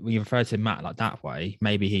you refer to Matt like that way,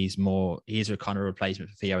 maybe he's a kind of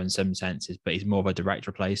replacement for Theo in some senses, but he's more of a direct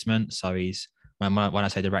replacement. So when I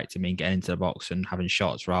say direct, I mean getting into the box and having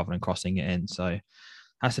shots rather than crossing it in. So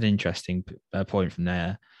that's an interesting point from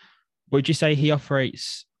there. Would you say he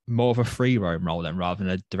operates more of a free roam role then rather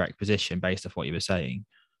than a direct position based off what you were saying?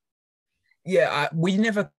 Yeah, we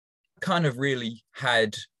never kind of really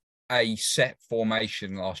had a set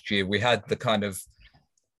formation last year. We had the kind of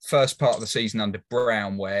first part of the season under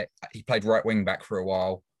Brown where he played right wing back for a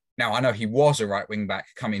while. Now, I know he was a right wing back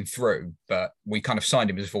coming through, but we kind of signed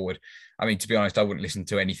him as forward. I mean, to be honest, I wouldn't listen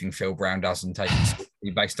to anything Phil Brown does and take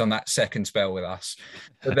it based on that second spell with us.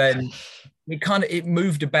 But then it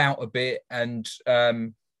moved about a bit. And,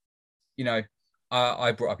 I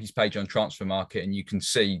brought up his page on Transfer Market and you can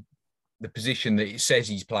see the position that it says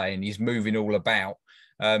he's playing, he's moving all about.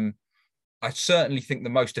 I certainly think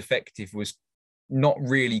the most effective was not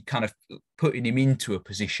really kind of putting him into a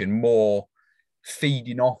position, more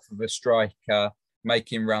feeding off of a striker,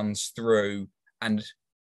 making runs through. And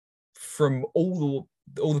from all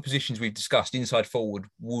the positions we've discussed, inside forward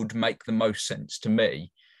would make the most sense to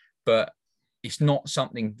me. But it's not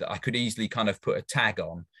something that I could easily kind of put a tag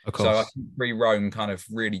on. Of course. So I think free roam kind of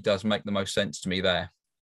really does make the most sense to me there.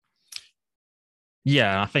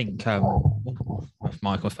 Yeah, I think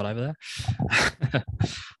Michael fell over there.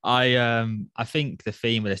 I think the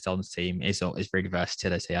theme of this Dons team is really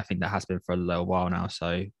versatility. I think that has been for a little while now.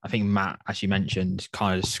 So I think Matt, as you mentioned,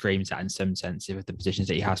 kind of screams that in some sense with the positions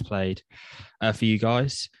that he has played for you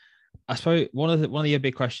guys. I suppose one of the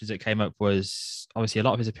big questions that came up was obviously a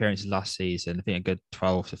lot of his appearances last season. I think a good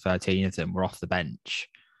 12 to 13 of them were off the bench.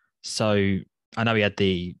 So I know he had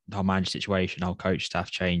the whole manager situation, whole coach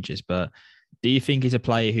staff changes, but do you think he's a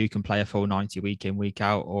player who can play a full 90 week in, week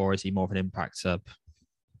out, or is he more of an impact sub?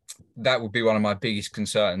 That would be one of my biggest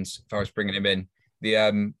concerns if I was bringing him in.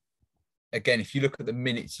 Again, if you look at the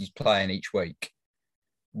minutes he's playing each week,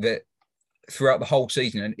 that throughout the whole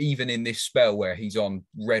season, and even in this spell where he's on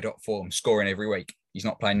red hot form, scoring every week, he's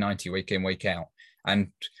not playing 90 week in, week out.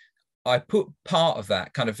 And I put part of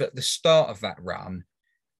that kind of at the start of that run,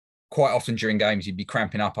 quite often during games, he'd be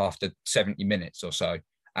cramping up after 70 minutes or so.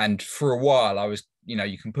 And for a while, I was,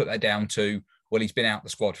 you can put that down to, well, he's been out the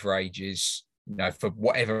squad for ages, for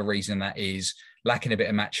whatever reason that is, lacking a bit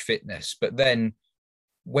of match fitness. But then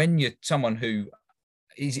when you're someone who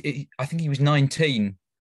I think he was 19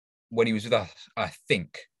 when he was with us, I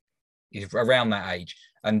think, he's around that age.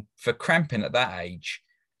 And for cramping at that age,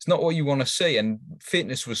 it's not what you want to see. And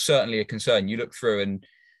fitness was certainly a concern. You look through, and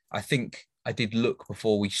I think I did look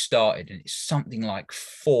before we started, and it's something like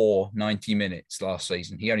 4 90 minutes last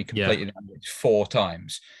season. He only completed it 4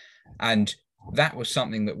 times. And that was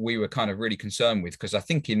something that we were kind of really concerned with, because I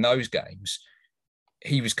think in those games,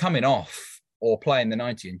 he was coming off or playing the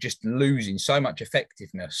 90 and just losing so much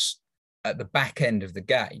effectiveness at the back end of the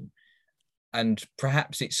game. And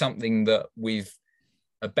perhaps it's something that with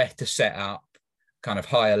a better setup, kind of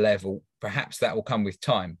higher level, perhaps that will come with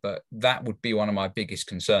time. But that would be one of my biggest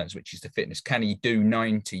concerns, which is the fitness. Can he do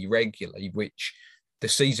 90 regularly, which the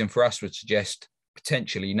season for us would suggest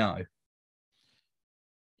potentially no.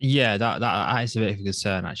 Yeah, that is a bit of a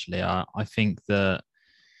concern, actually. I think that,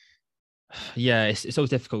 it's always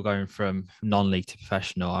difficult going from non-league to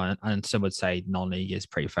professional. And some would say non-league is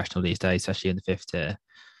pretty professional these days, especially in the 5th tier.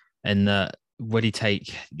 And would he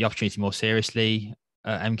take the opportunity more seriously?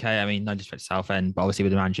 MK, I mean, no disrespect to Southend, but obviously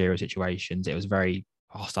with the managerial situations, it was very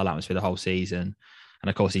hostile atmosphere the whole season. And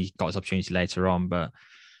of course, he got his opportunity later on. But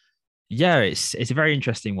yeah, it's a very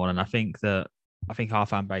interesting one. And I think our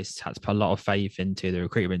fan base has put a lot of faith into the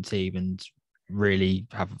recruitment team and really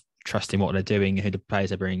have trust in what they're doing and who the players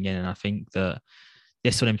they're bringing in. And I think that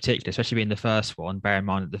this one in particular, especially being the first one, bear in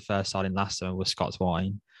mind that the first signing last summer was Scots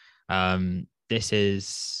Wine. This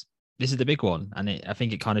is the big one. And I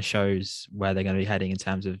think it kind of shows where they're going to be heading in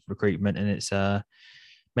terms of recruitment. And it's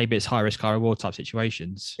maybe it's high risk, high reward type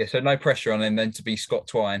situations. Yeah, so no pressure on him then to be Scott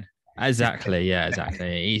Twine. Exactly. Yeah,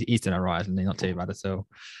 exactly. He's done all right, hasn't he? Not too bad at all.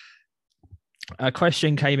 A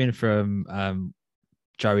question came in from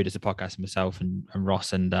Joey does a podcast, myself and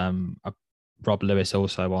Ross and Rob Lewis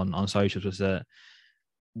also on socials, was that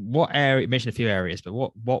what area, you mentioned a few areas, but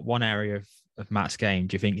what one area of Matt's game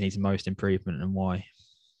do you think needs the most improvement and why?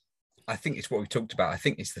 I think it's what we talked about. I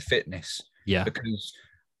think it's the fitness. Yeah. Because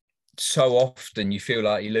so often you feel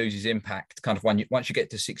like he loses impact kind of once you get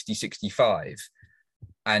to 60, 65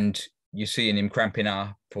 and you're seeing him cramping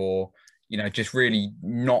up or, just really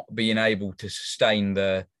not being able to sustain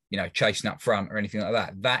the, chasing up front or anything like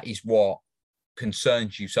that. That is what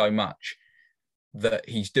concerns you so much, that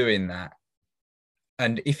he's doing that.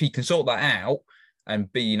 And if he can sort that out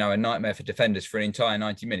and be, a nightmare for defenders for an entire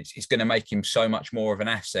 90 minutes, it's going to make him so much more of an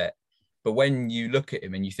asset. But when you look at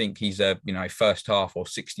him and you think he's a, first half or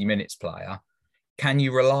 60 minutes player, can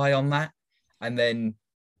you rely on that? And then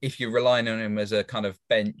if you're relying on him as a kind of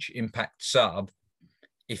bench impact sub,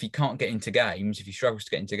 if he can't get into games, if he struggles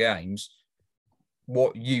to get into games,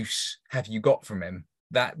 what use have you got from him?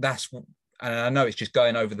 That's, and I know it's just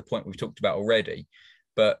going over the point we've talked about already,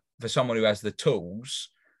 but for someone who has the tools,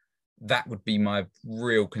 that would be my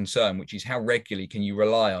real concern, which is how regularly can you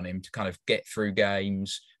rely on him to kind of get through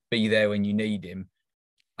games, be there when you need him.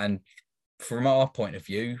 And from our point of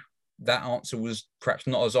view, that answer was perhaps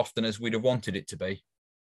not as often as we'd have wanted it to be.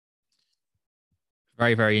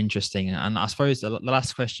 Very, very interesting. And I suppose the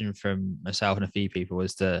last question from myself and a few people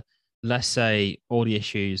was that, let's say all the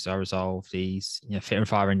issues are resolved, he's fit and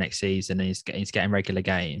firing next season and he's getting regular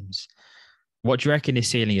games. What do you reckon his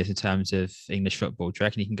ceiling is in terms of English football? Do you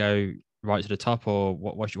reckon he can go right to the top, or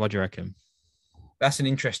what do you reckon? That's an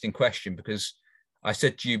interesting question, because I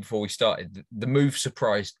said to you before we started, the move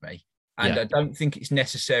surprised me. And I don't think it's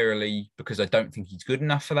necessarily because I don't think he's good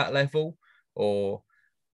enough for that level, or,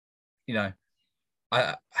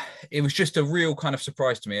 it was just a real kind of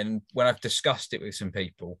surprise to me. And when I've discussed it with some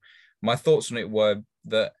people, my thoughts on it were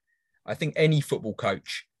that I think any football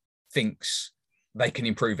coach thinks they can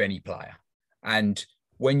improve any player. And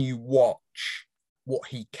when you watch what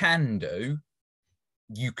he can do,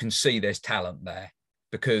 you can see there's talent there.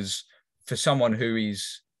 Because for someone who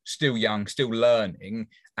is still young, still learning,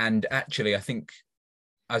 and actually, I think,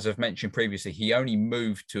 as I've mentioned previously, he only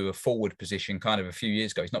moved to a forward position kind of a few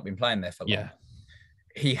years ago. He's not been playing there for long. Yeah.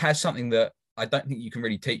 He has something that I don't think you can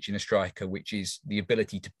really teach in a striker, which is the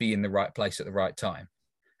ability to be in the right place at the right time.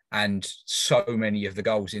 And so many of the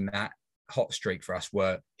goals in that hot streak for us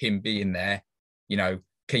were him being there,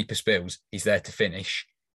 keeper spills, he's there to finish,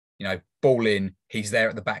 ball in, he's there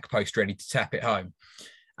at the back post ready to tap it home.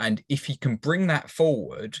 And if he can bring that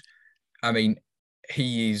forward, I mean,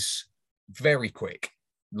 he is very quick.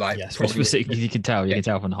 Like, yes, you can tell. You can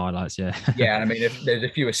tell from the highlights. Yeah, yeah. I mean, there's a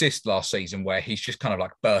few assists last season where he's just kind of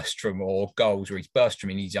like burst from, or goals where he's burst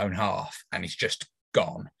from in his own half and he's just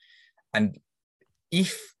gone. And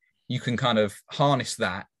if you can kind of harness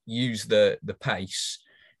that, use the pace,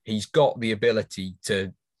 he's got the ability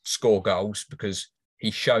to score goals, because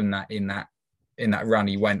he's shown that in that run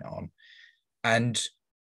he went on. And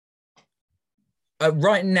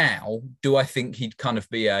right now, do I think he'd kind of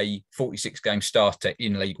be a 46-game starter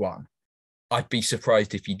in League One? I'd be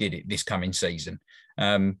surprised if he did it this coming season.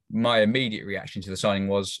 My immediate reaction to the signing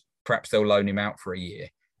was perhaps they'll loan him out for a year.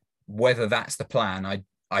 Whether that's the plan,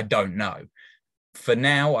 I don't know. For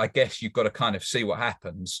now, I guess you've got to kind of see what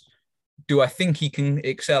happens. Do I think he can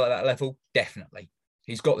excel at that level? Definitely.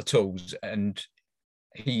 He's got the tools, and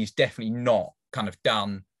he's definitely not kind of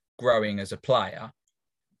done growing as a player.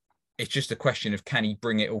 It's just a question of, can he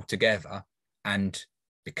bring it all together and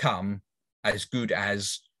become as good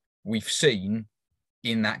as we've seen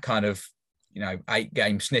in that kind of,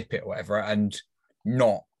 8-game snippet or whatever, and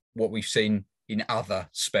not what we've seen in other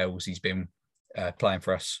spells he's been playing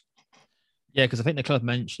for us. Yeah, because I think the club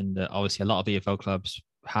mentioned that obviously a lot of EFL clubs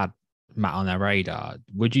had Matt on their radar.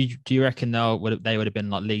 Do you reckon they would have been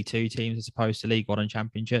like League Two teams as opposed to League One and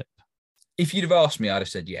Championship? If you'd have asked me, I'd have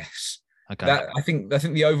said yes. Okay. I think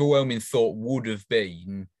the overwhelming thought would have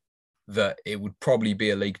been that it would probably be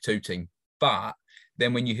a League Two team. But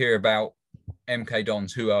then when you hear about MK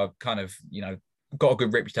Dons, who are kind of, got a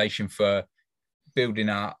good reputation for building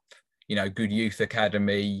up, good youth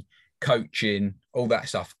academy, coaching, all that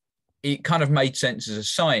stuff, it kind of made sense as a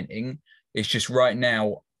signing. It's just right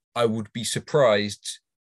now, I would be surprised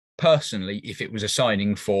personally if it was a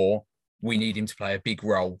signing for, we need him to play a big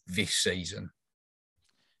role this season.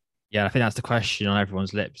 Yeah, I think that's the question on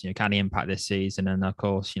everyone's lips. Can he impact this season? And of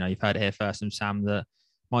course, you've heard it here first from Sam that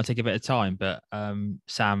might take a bit of time. But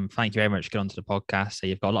Sam, thank you very much for getting onto the podcast. So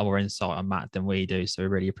you've got a lot more insight on Matt than we do. So we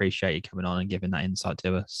really appreciate you coming on and giving that insight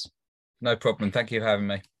to us. No problem. Thank you for having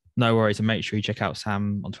me. No worries, and make sure you check out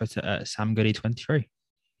Sam on Twitter at SamGoody23.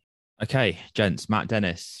 Okay, gents, Matt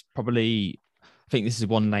Dennis. Probably, I think this is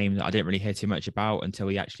one name that I didn't really hear too much about until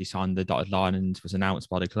he actually signed the dotted line and was announced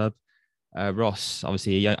by the club. Ross,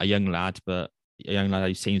 obviously a young lad, but a young lad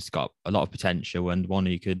who seems to got a lot of potential and one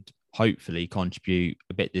who could hopefully contribute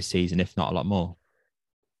a bit this season, if not a lot more.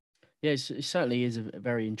 Yeah, it certainly is a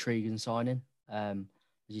very intriguing signing. As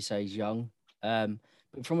you say, he's young. But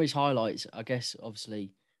from his highlights, I guess,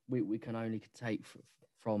 obviously, we can only take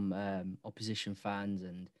from opposition fans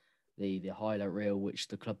and the highlight reel which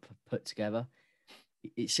the club put together.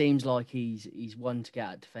 It seems like he's one to get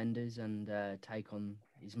at defenders and take on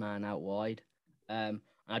his man out wide.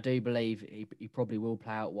 I do believe he probably will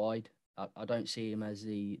play out wide. I don't see him as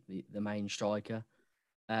the main striker.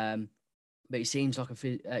 But he seems like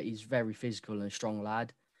he's very physical and a strong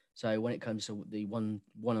lad. So when it comes to the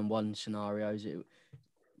one-on-one scenarios, it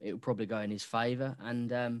will probably go in his favour.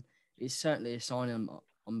 And it's certainly a sign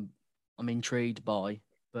I'm intrigued by.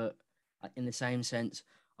 But in the same sense,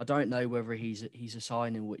 I don't know whether he's a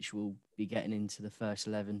signing which will be getting into the first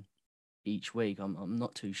 11 each week. I'm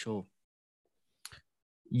not too sure.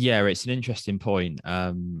 Yeah, it's an interesting point.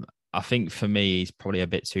 I think for me, he's probably a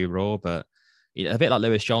bit too raw, but a bit like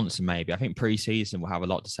Lewis Johnson, maybe. I think pre-season will have a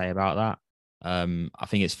lot to say about that. I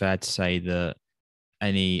think it's fair to say that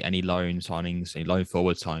any loan signings, any loan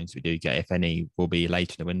forward signings we do get, if any, will be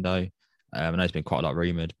late in the window. I know there's been quite a lot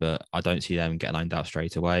rumoured, but I don't see them getting lined out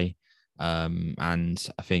straight away. And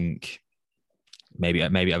I think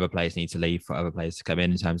maybe other players need to leave for other players to come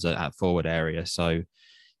in terms of that forward area. So,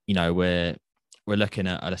 we're looking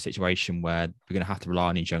at a situation where we're going to have to rely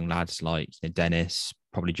on these young lads like Dennis,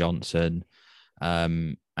 probably Johnson,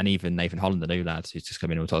 and even Nathan Holland, the new lads who's just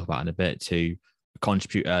come in, we'll talk about in a bit, to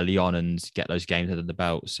contribute early on and get those games under the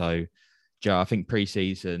belt. So, Joe, I think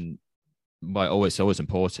pre-season, well, it's always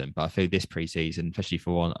important, but I feel this pre-season, especially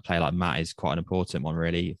for a player like Matt, is quite an important one,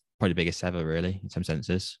 really. Probably the biggest ever, really, in some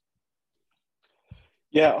senses.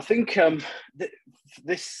 Yeah, I think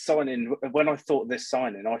this signing, when I thought this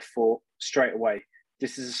signing, I thought straight away,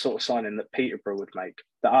 this is the sort of signing that Peterborough would make,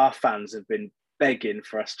 that our fans have been begging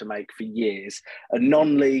for us to make for years. A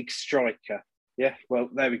non-league striker. Yeah, well,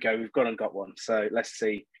 there we go. We've gone and got one. So let's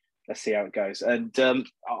see how it goes. And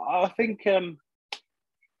I think,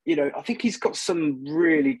 I think he's got some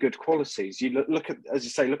really good qualities. You look at, as you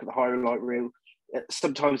say, look at the highlight reel.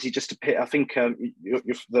 Sometimes he just appears. I think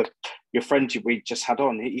your friend we just had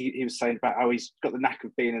on, he was saying about how he's got the knack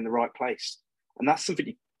of being in the right place, and that's something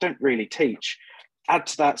you don't really teach. Add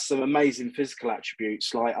to that some amazing physical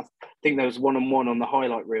attributes. Like I think there was one-on-one on the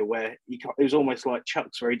highlight reel where it was almost like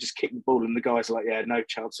Chuck's, where he just kicked the ball and the guys are like, yeah, no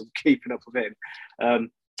chance of keeping up with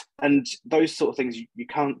him. And those sort of things you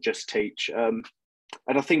can't just teach.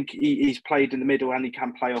 And I think he's played in the middle and he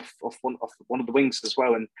can play off one of the wings as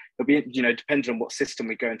well. And it'll be, depending on what system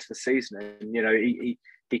we go into the season. And,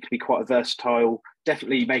 he can be quite a versatile,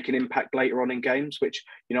 definitely make an impact later on in games, which,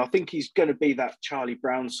 I think he's going to be that Charlie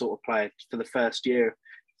Brown sort of player for the first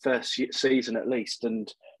season at least.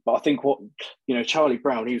 But I think Charlie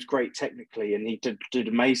Brown, he was great technically and he did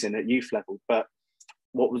amazing at youth level. But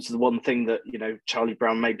what was the one thing that, Charlie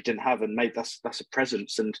Brown maybe didn't have, and maybe that's a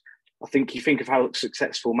presence. And I think you think of how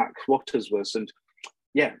successful Max Watters was. And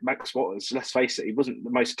yeah, Max Watters, let's face it, he wasn't the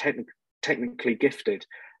most technically gifted.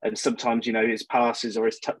 And sometimes, his passes or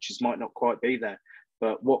his touches might not quite be there.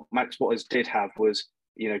 But what Max Watters did have was,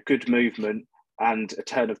 good movement and a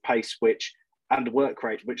turn of pace, and a work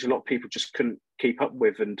rate, which a lot of people just couldn't keep up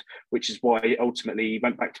with. And which is why ultimately he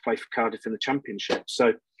went back to play for Cardiff in the Championship.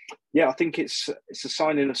 So, yeah, I think it's a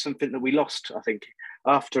signing of something that we lost. I think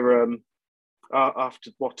after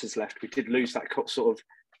Watters left, we did lose that sort of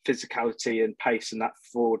physicality and pace in that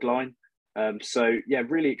forward line. So, yeah,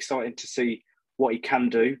 really exciting to see what he can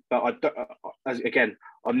do. But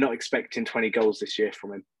I'm not expecting 20 goals this year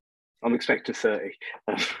from him. I'm expecting 30.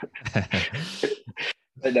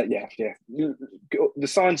 Yeah. The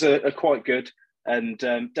signs are quite good, and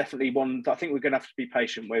definitely one that I think we're going to have to be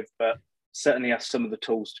patient with, but certainly has some of the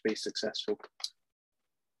tools to be successful.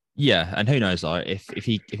 Yeah, and who knows, like if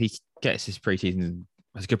he gets his preseason,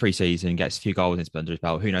 has a good preseason, gets a few goals under his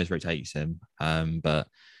belt, who knows where it takes him. But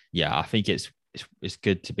yeah, I think it's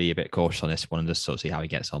good to be a bit cautious on this one and just sort of see how he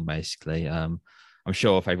gets on. Basically, I'm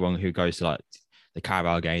sure if everyone who goes to like the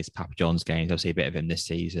Carabao games, Papa John's games, they'll see a bit of him this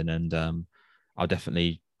season, and I'll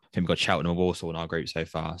definitely think we've got Cheltenham and Walsall in our group so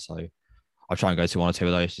far, so I'll try and go to one or two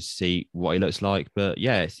of those to see what he looks like. But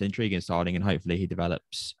yeah, it's an intriguing starting, and hopefully he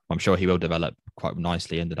develops. I'm sure he will develop quite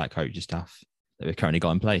nicely under that coaching staff that we've currently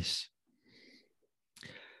got in place.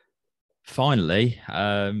 Finally,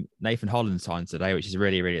 Nathan Holland signed today, which is a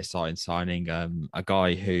really, really exciting signing. A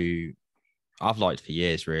guy who I've liked for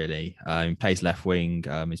years, really. He plays left wing.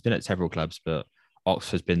 He's been at several clubs, but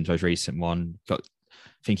Oxford's been the most recent one. I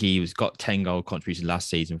think got 10 goal contributions last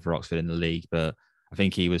season for Oxford in the league, but I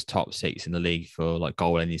think he was top 6 in the league for like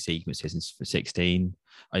goal ending sequences for 16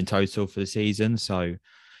 in total for the season. So,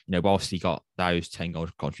 whilst he got those 10 goal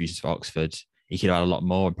contributions for Oxford, he could have had a lot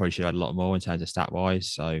more and probably should have had a lot more in terms of stat wise.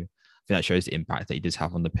 So I think that shows the impact that he does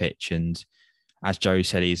have on the pitch. And as Joe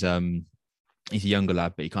said, he's a younger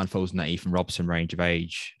lad, but he kind of falls in that Ethan Robson range of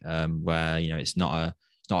age, where it's not a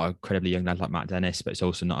incredibly young lad like Matt Dennis, but it's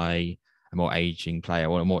also not a more aging player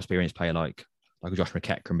or a more experienced player like Josh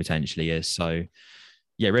McEachran potentially is. So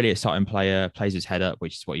yeah, really exciting player, plays his head up,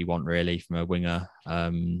 which is what you want really from a winger.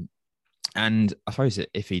 And I suppose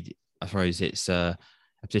it's a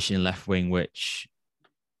position in left wing, which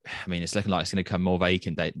it's looking like it's going to become more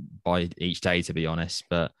vacant by each day, to be honest.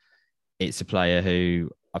 But it's a player who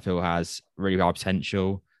I feel has really high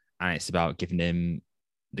potential, and it's about giving him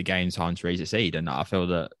the game time to really succeed. And I feel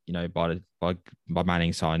that by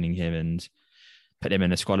Manning signing him and putting him in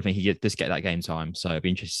the squad, I think he does get that game time. So it'll be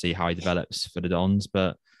interesting to see how he develops for the Dons.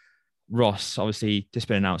 But Ross, obviously, just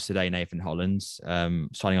been announced today, Nathan Holland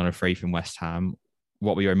signing on a free from West Ham.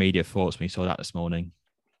 What were your immediate thoughts when you saw that this morning?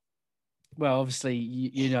 Well, obviously,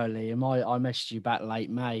 Liam, I messaged you back late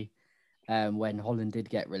May when Holland did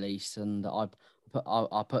get released, and I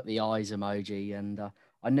put the eyes emoji, and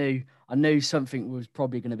I knew something was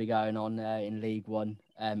probably going to be going on in League One.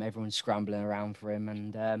 Everyone's scrambling around for him,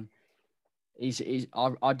 and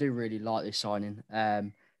I do really like this signing.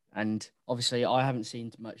 And obviously, I haven't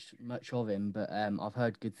seen much of him, but I've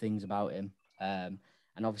heard good things about him. And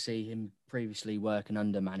obviously, him previously working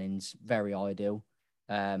under Manning's very ideal.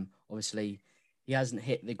 Obviously, he hasn't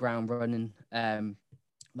hit the ground running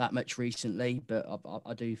that much recently, but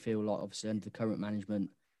I do feel like obviously under the current management,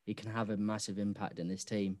 he can have a massive impact in this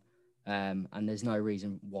team. And there's no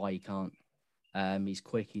reason why he can't. He's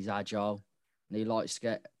quick, he's agile, and he likes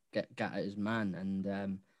to get at his man.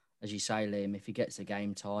 And as you say, Liam, if he gets the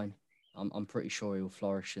game time, I'm pretty sure he'll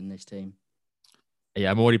flourish in this team. Yeah,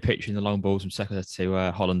 I'm already picturing the long balls from Secular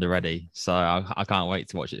to Holland already, so I can't wait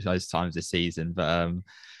to watch it those times this season. But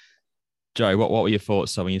Joe, what were your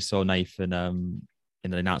thoughts when you saw Nathan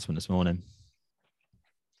in the announcement this morning?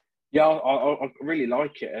 Yeah, I really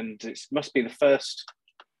like it, and it must be the first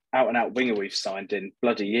out-and-out winger we've signed in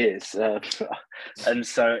bloody years. And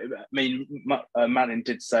so, Manning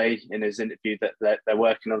did say in his interview that they're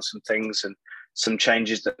working on some things and some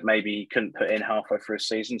changes that maybe he couldn't put in halfway through a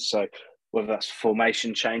season. So whether that's a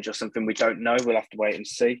formation change or something we don't know, we'll have to wait and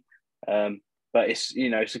see. But it's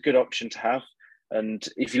a good option to have. And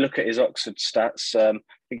if you look at his Oxford stats, I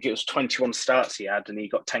think it was 21 starts he had, and he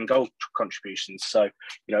got 10 goal contributions. So,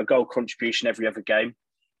 a goal contribution every other game.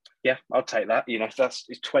 Yeah, I'll take that.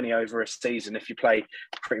 It's 20 over a season if you play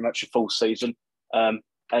pretty much a full season. And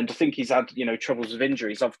I think he's had, troubles with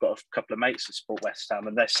injuries. I've got a couple of mates that support West Ham,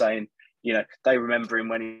 and they're saying, they remember him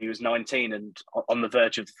when he was 19 and on the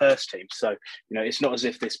verge of the first team. So, it's not as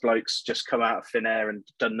if this bloke's just come out of thin air and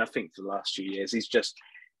done nothing for the last few years. It's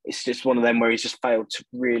just one of them where he's just failed to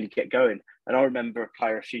really get going. And I remember a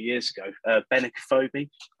player a few years ago, Benik Afobe.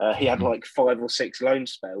 He had like 5 or 6 loan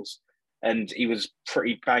spells, and he was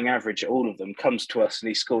pretty bang average at all of them. Comes to us and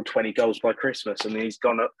he scored 20 goals by Christmas, and he's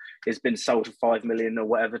gone up. He's been sold for 5 million or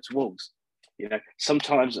whatever to Wolves.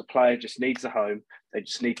 Sometimes a player just needs a home. They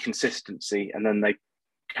just need consistency, and then they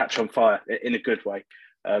catch on fire in a good way.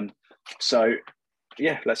 So,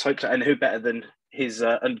 yeah, let's hope so. And who better than his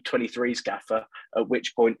under 23s gaffer, at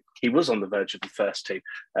which point he was on the verge of the first team.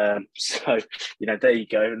 So, there you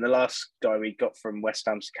go. And the last guy we got from West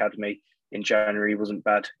Ham's academy in January wasn't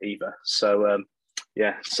bad either. So,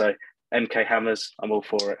 so MK Hammers, I'm all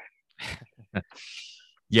for it.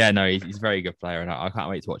 Yeah, no, he's a very good player, and I can't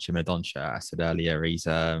wait to watch him in a Don shirt. I said earlier, he's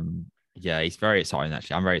very exciting,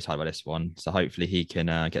 actually. I'm very excited about this one. So hopefully he can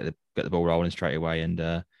get the ball rolling straight away, and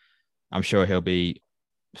I'm sure he'll be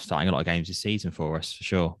starting a lot of games this season for us, for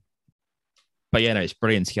sure. But yeah, no, it's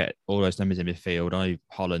brilliant to get all those numbers in midfield. I know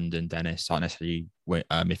Holland and Dennis aren't necessarily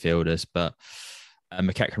midfielders, but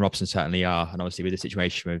McEachran and Robson certainly are. And obviously with the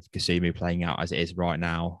situation with Kasumu playing out as it is right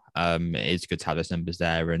now, it is good to have those numbers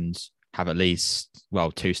there and have at least,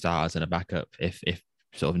 2 starters and a backup if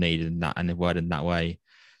sort of needed in that, and worded in that way,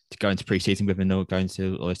 to go into pre-season with and go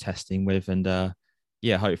into all this testing with. And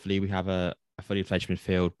hopefully we have a fully fledged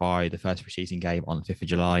midfield by the first pre-season game on the 5th of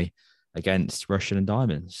July against Russian and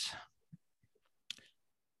Diamonds.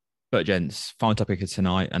 But gents, final topic of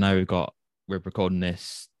tonight. I know we've got we're recording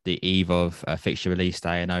this the eve of fixture release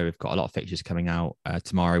day. I know we've got a lot of fixtures coming out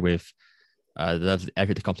tomorrow with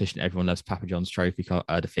the competition. Everyone loves Papa John's Trophy,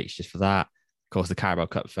 the fixtures for that. Of course, the Carabao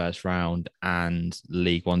Cup first round and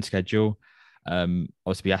League One schedule.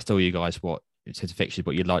 Obviously, we asked all you guys what in terms of fixtures,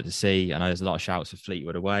 what you'd like to see. I know there's a lot of shouts for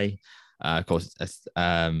Fleetwood away. Of course, there's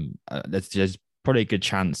probably a good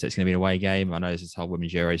chance that it's going to be an away game. I know there's this whole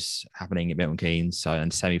Women's Euros happening at Milton Keynes, so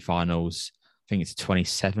and semi-finals. I think it's the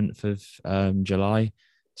 27th of July.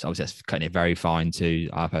 So obviously that's cutting it very fine to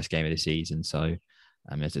our first game of the season. So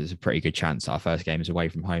there's a pretty good chance that our first game is away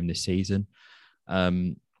from home this season.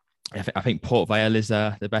 I think Port Vale is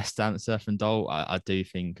the best answer from Dole. I do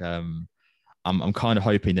think I'm kind of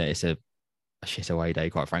hoping that it's a shit away day,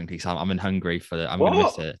 quite frankly. So I'm in Hungary for the. I'm going to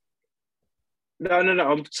miss it. No.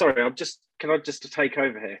 I'm sorry. Can I just take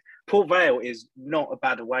over here? Port Vale is not a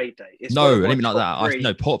bad away day. It's no, I didn't mean like that.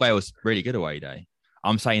 No, Port Vale's really good away day.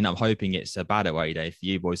 I'm saying I'm hoping it's a bad away day for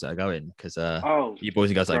you boys that are going because you boys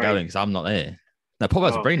and girls that are going because I'm not there. No, Port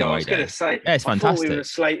Vale's a brilliant away day. I was going to say, yeah, it's fantastic. I thought we were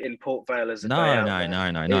slating Port Vale as a day out there.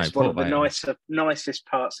 No. It's one of the nicest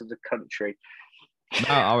parts of the country.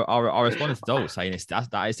 No, I responded to Dole saying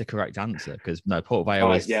that is the correct answer because no, Port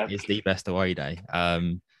Vale is the best away day.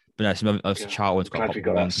 But no, some of Charlton's got a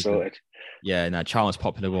popular one. Sorted. Yeah, no, Charlton's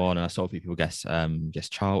popular one, and I saw people guess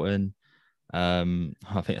Charlton. I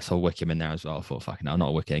think I saw Wickham in there as well. I thought, fucking, no,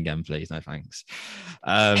 not Wickham again, please, no thanks.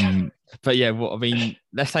 But yeah,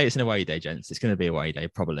 let's say it's an away day, gents. It's going to be away day,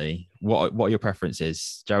 probably. What are your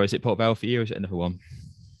preferences, Joe? Is it Port Vale for you, or is it another one?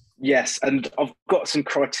 Yes, and I've got some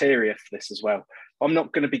criteria for this as well. I'm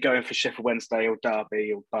not going to be going for Sheffield Wednesday or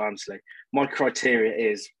Derby or Barnsley. My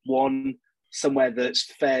criteria is one, somewhere that's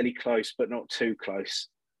fairly close but not too close.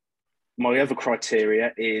 My other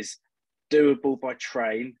criteria is doable by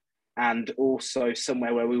train and also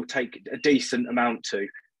somewhere where we'll take a decent amount to.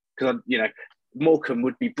 Because, Morecambe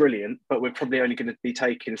would be brilliant, but we're probably only going to be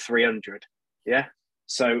taking 300. Yeah?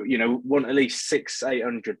 So, want at least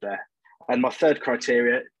 600-800 there. And my third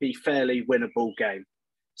criteria, be fairly winnable game.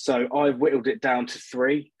 So I've whittled it down to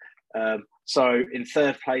 3. So in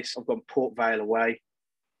third place, I've gone Port Vale away.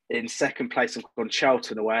 In second place, I've gone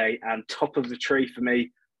Charlton away. And top of the tree for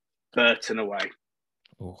me, Burton away.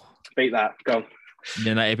 Oh. Beat that. Go on.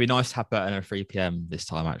 Yeah, no, it'd be nice to have Burton at 3 p.m. this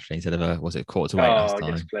time, actually, instead of was it 7:45 last time?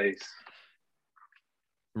 Yes, please.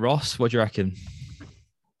 Ross, what do you reckon?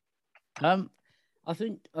 I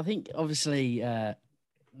think obviously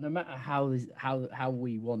no matter how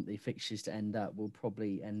we want the fixtures to end up, we'll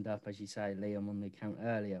probably end up, as you say, Liam, on the account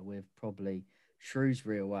earlier, with probably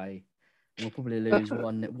Shrewsbury away. And we'll probably lose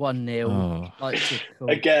 1-0. Like typical,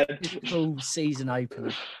 again, typical season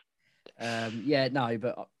opener.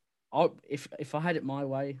 But if I had it my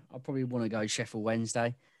way, I'd probably want to go Sheffield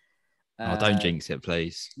Wednesday. Don't jinx it,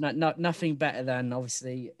 please. Nothing better than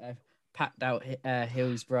obviously packed out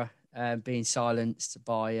Hillsborough being silenced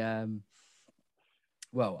by, I'm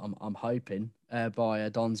hoping by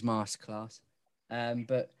Don's masterclass.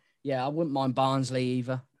 But yeah, I wouldn't mind Barnsley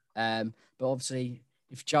either. But obviously,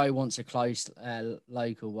 if Joe wants a close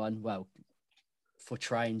local one, well, for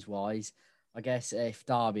trains wise, I guess if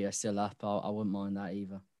Derby are still up, I wouldn't mind that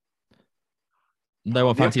either. No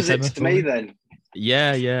one fancies them to me then.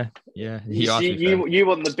 Yeah. You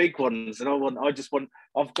want the big ones, and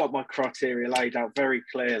I've got my criteria laid out very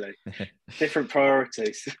clearly. Different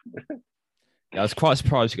priorities. Yeah, I was quite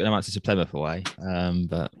surprised you got them answers to Plymouth away.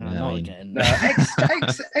 But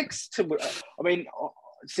Exeter. I mean,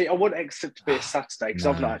 see, I want Exeter to be a Saturday because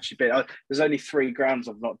I've not actually been. There's only 3 grounds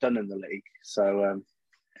I've not done in the league, so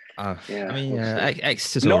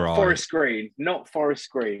Exeter's not all right. Not Forest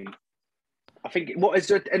Green. I think. What is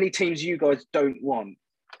there any teams you guys don't want?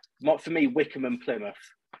 Not for me, Wickham and Plymouth.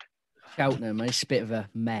 Cheltenham, it's a bit of a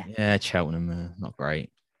meh. Yeah, Cheltenham, not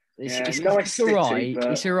great. It's all right.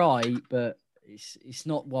 It's all right, but it's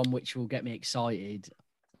not one which will get me excited.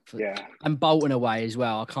 And Bolton away as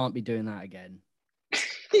well. I can't be doing that again.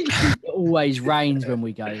 It always rains when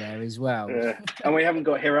we go there as well. Yeah. And we haven't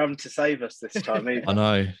got Hiram to save us this time either. I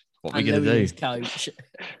know. What are we going to do? Coach.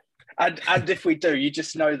 And if we do, you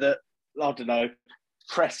just know that, I don't know,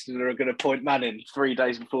 Preston are going to point Manning 3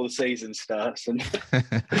 days before the season starts. And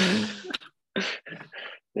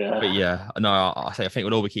yeah. But yeah, no, I think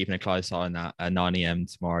we'll all be keeping a close eye on that at 9 a.m.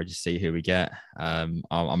 tomorrow, just see who we get.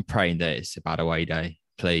 I'm praying that it's a bad away day,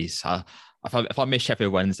 please. If I miss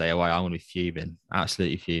Sheffield Wednesday away, I'm going to be fuming,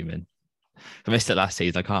 absolutely fuming. If I missed it last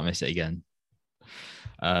season, I can't miss it again.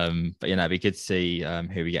 But it'd be good to see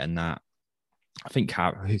who we get in that. I think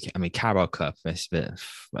Carabao Cup. It's a bit.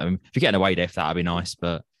 If you get an away day for that, that'd be nice.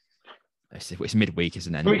 But it's midweek,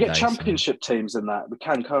 isn't it? Can we get championship teams in that? We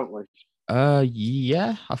can't we?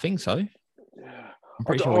 Yeah, I think so. I'm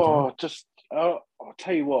pretty sure we can. I'll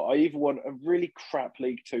tell you what. I either want a really crap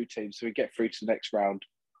League Two team so we get through to the next round,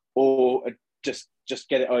 or just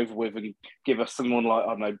get it over with and give us someone like, I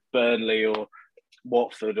don't know, Burnley or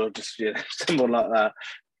Watford or just someone like that.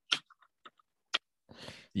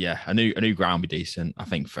 Yeah, a new ground would be decent, I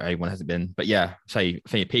think, for everyone hasn't been. But yeah, I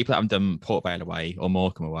think people that haven't done Port Vale away or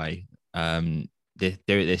Morecambe away, they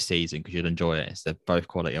do it this season because you'll enjoy it. They're both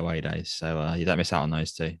quality away days, so you don't miss out on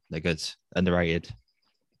those two. They're good, underrated.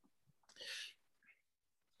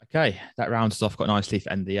 Okay, that rounds us off quite nicely for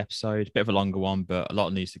the end of the episode. Bit of a longer one, but a lot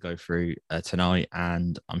of news to go through tonight.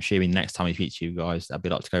 And I'm assuming next time we feature you guys, there'll be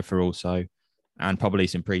a lot to go through also, and probably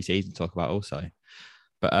some pre-season to talk about also.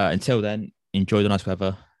 But until then, enjoy the nice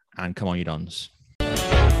weather and come on, you Dons.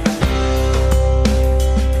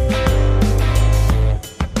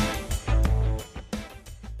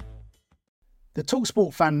 The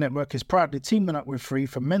TalkSport Fan Network is proudly teaming up with Free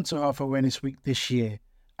for Mental Health Awareness Week this year.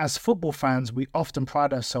 As football fans, we often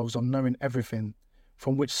pride ourselves on knowing everything,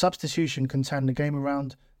 from which substitution can turn the game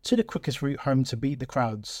around to the quickest route home to beat the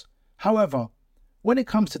crowds. However, when it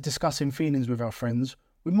comes to discussing feelings with our friends,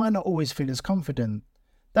 we might not always feel as confident.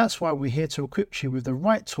 That's why we're here to equip you with the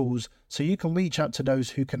right tools so you can reach out to those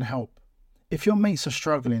who can help. If your mates are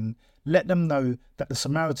struggling, let them know that the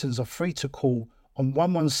Samaritans are free to call on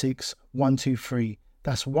 116 123.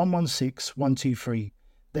 That's 116 123.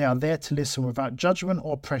 They are there to listen without judgment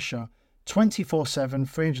or pressure, 24/7,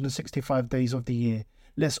 365 days of the year.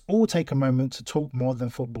 Let's all take a moment to talk more than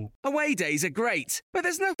football. Away days are great, but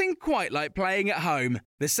there's nothing quite like playing at home.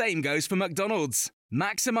 The same goes for McDonald's.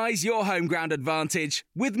 Maximise your home ground advantage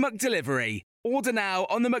with McDelivery. Order now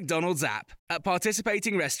on the McDonald's app. At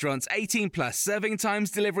participating restaurants, 18 plus, serving times,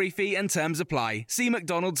 delivery fee and terms apply. See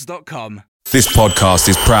mcdonalds.com. This podcast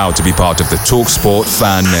is proud to be part of the TalkSport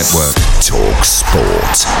Fan Network.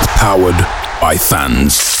 TalkSport. Powered by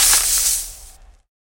fans.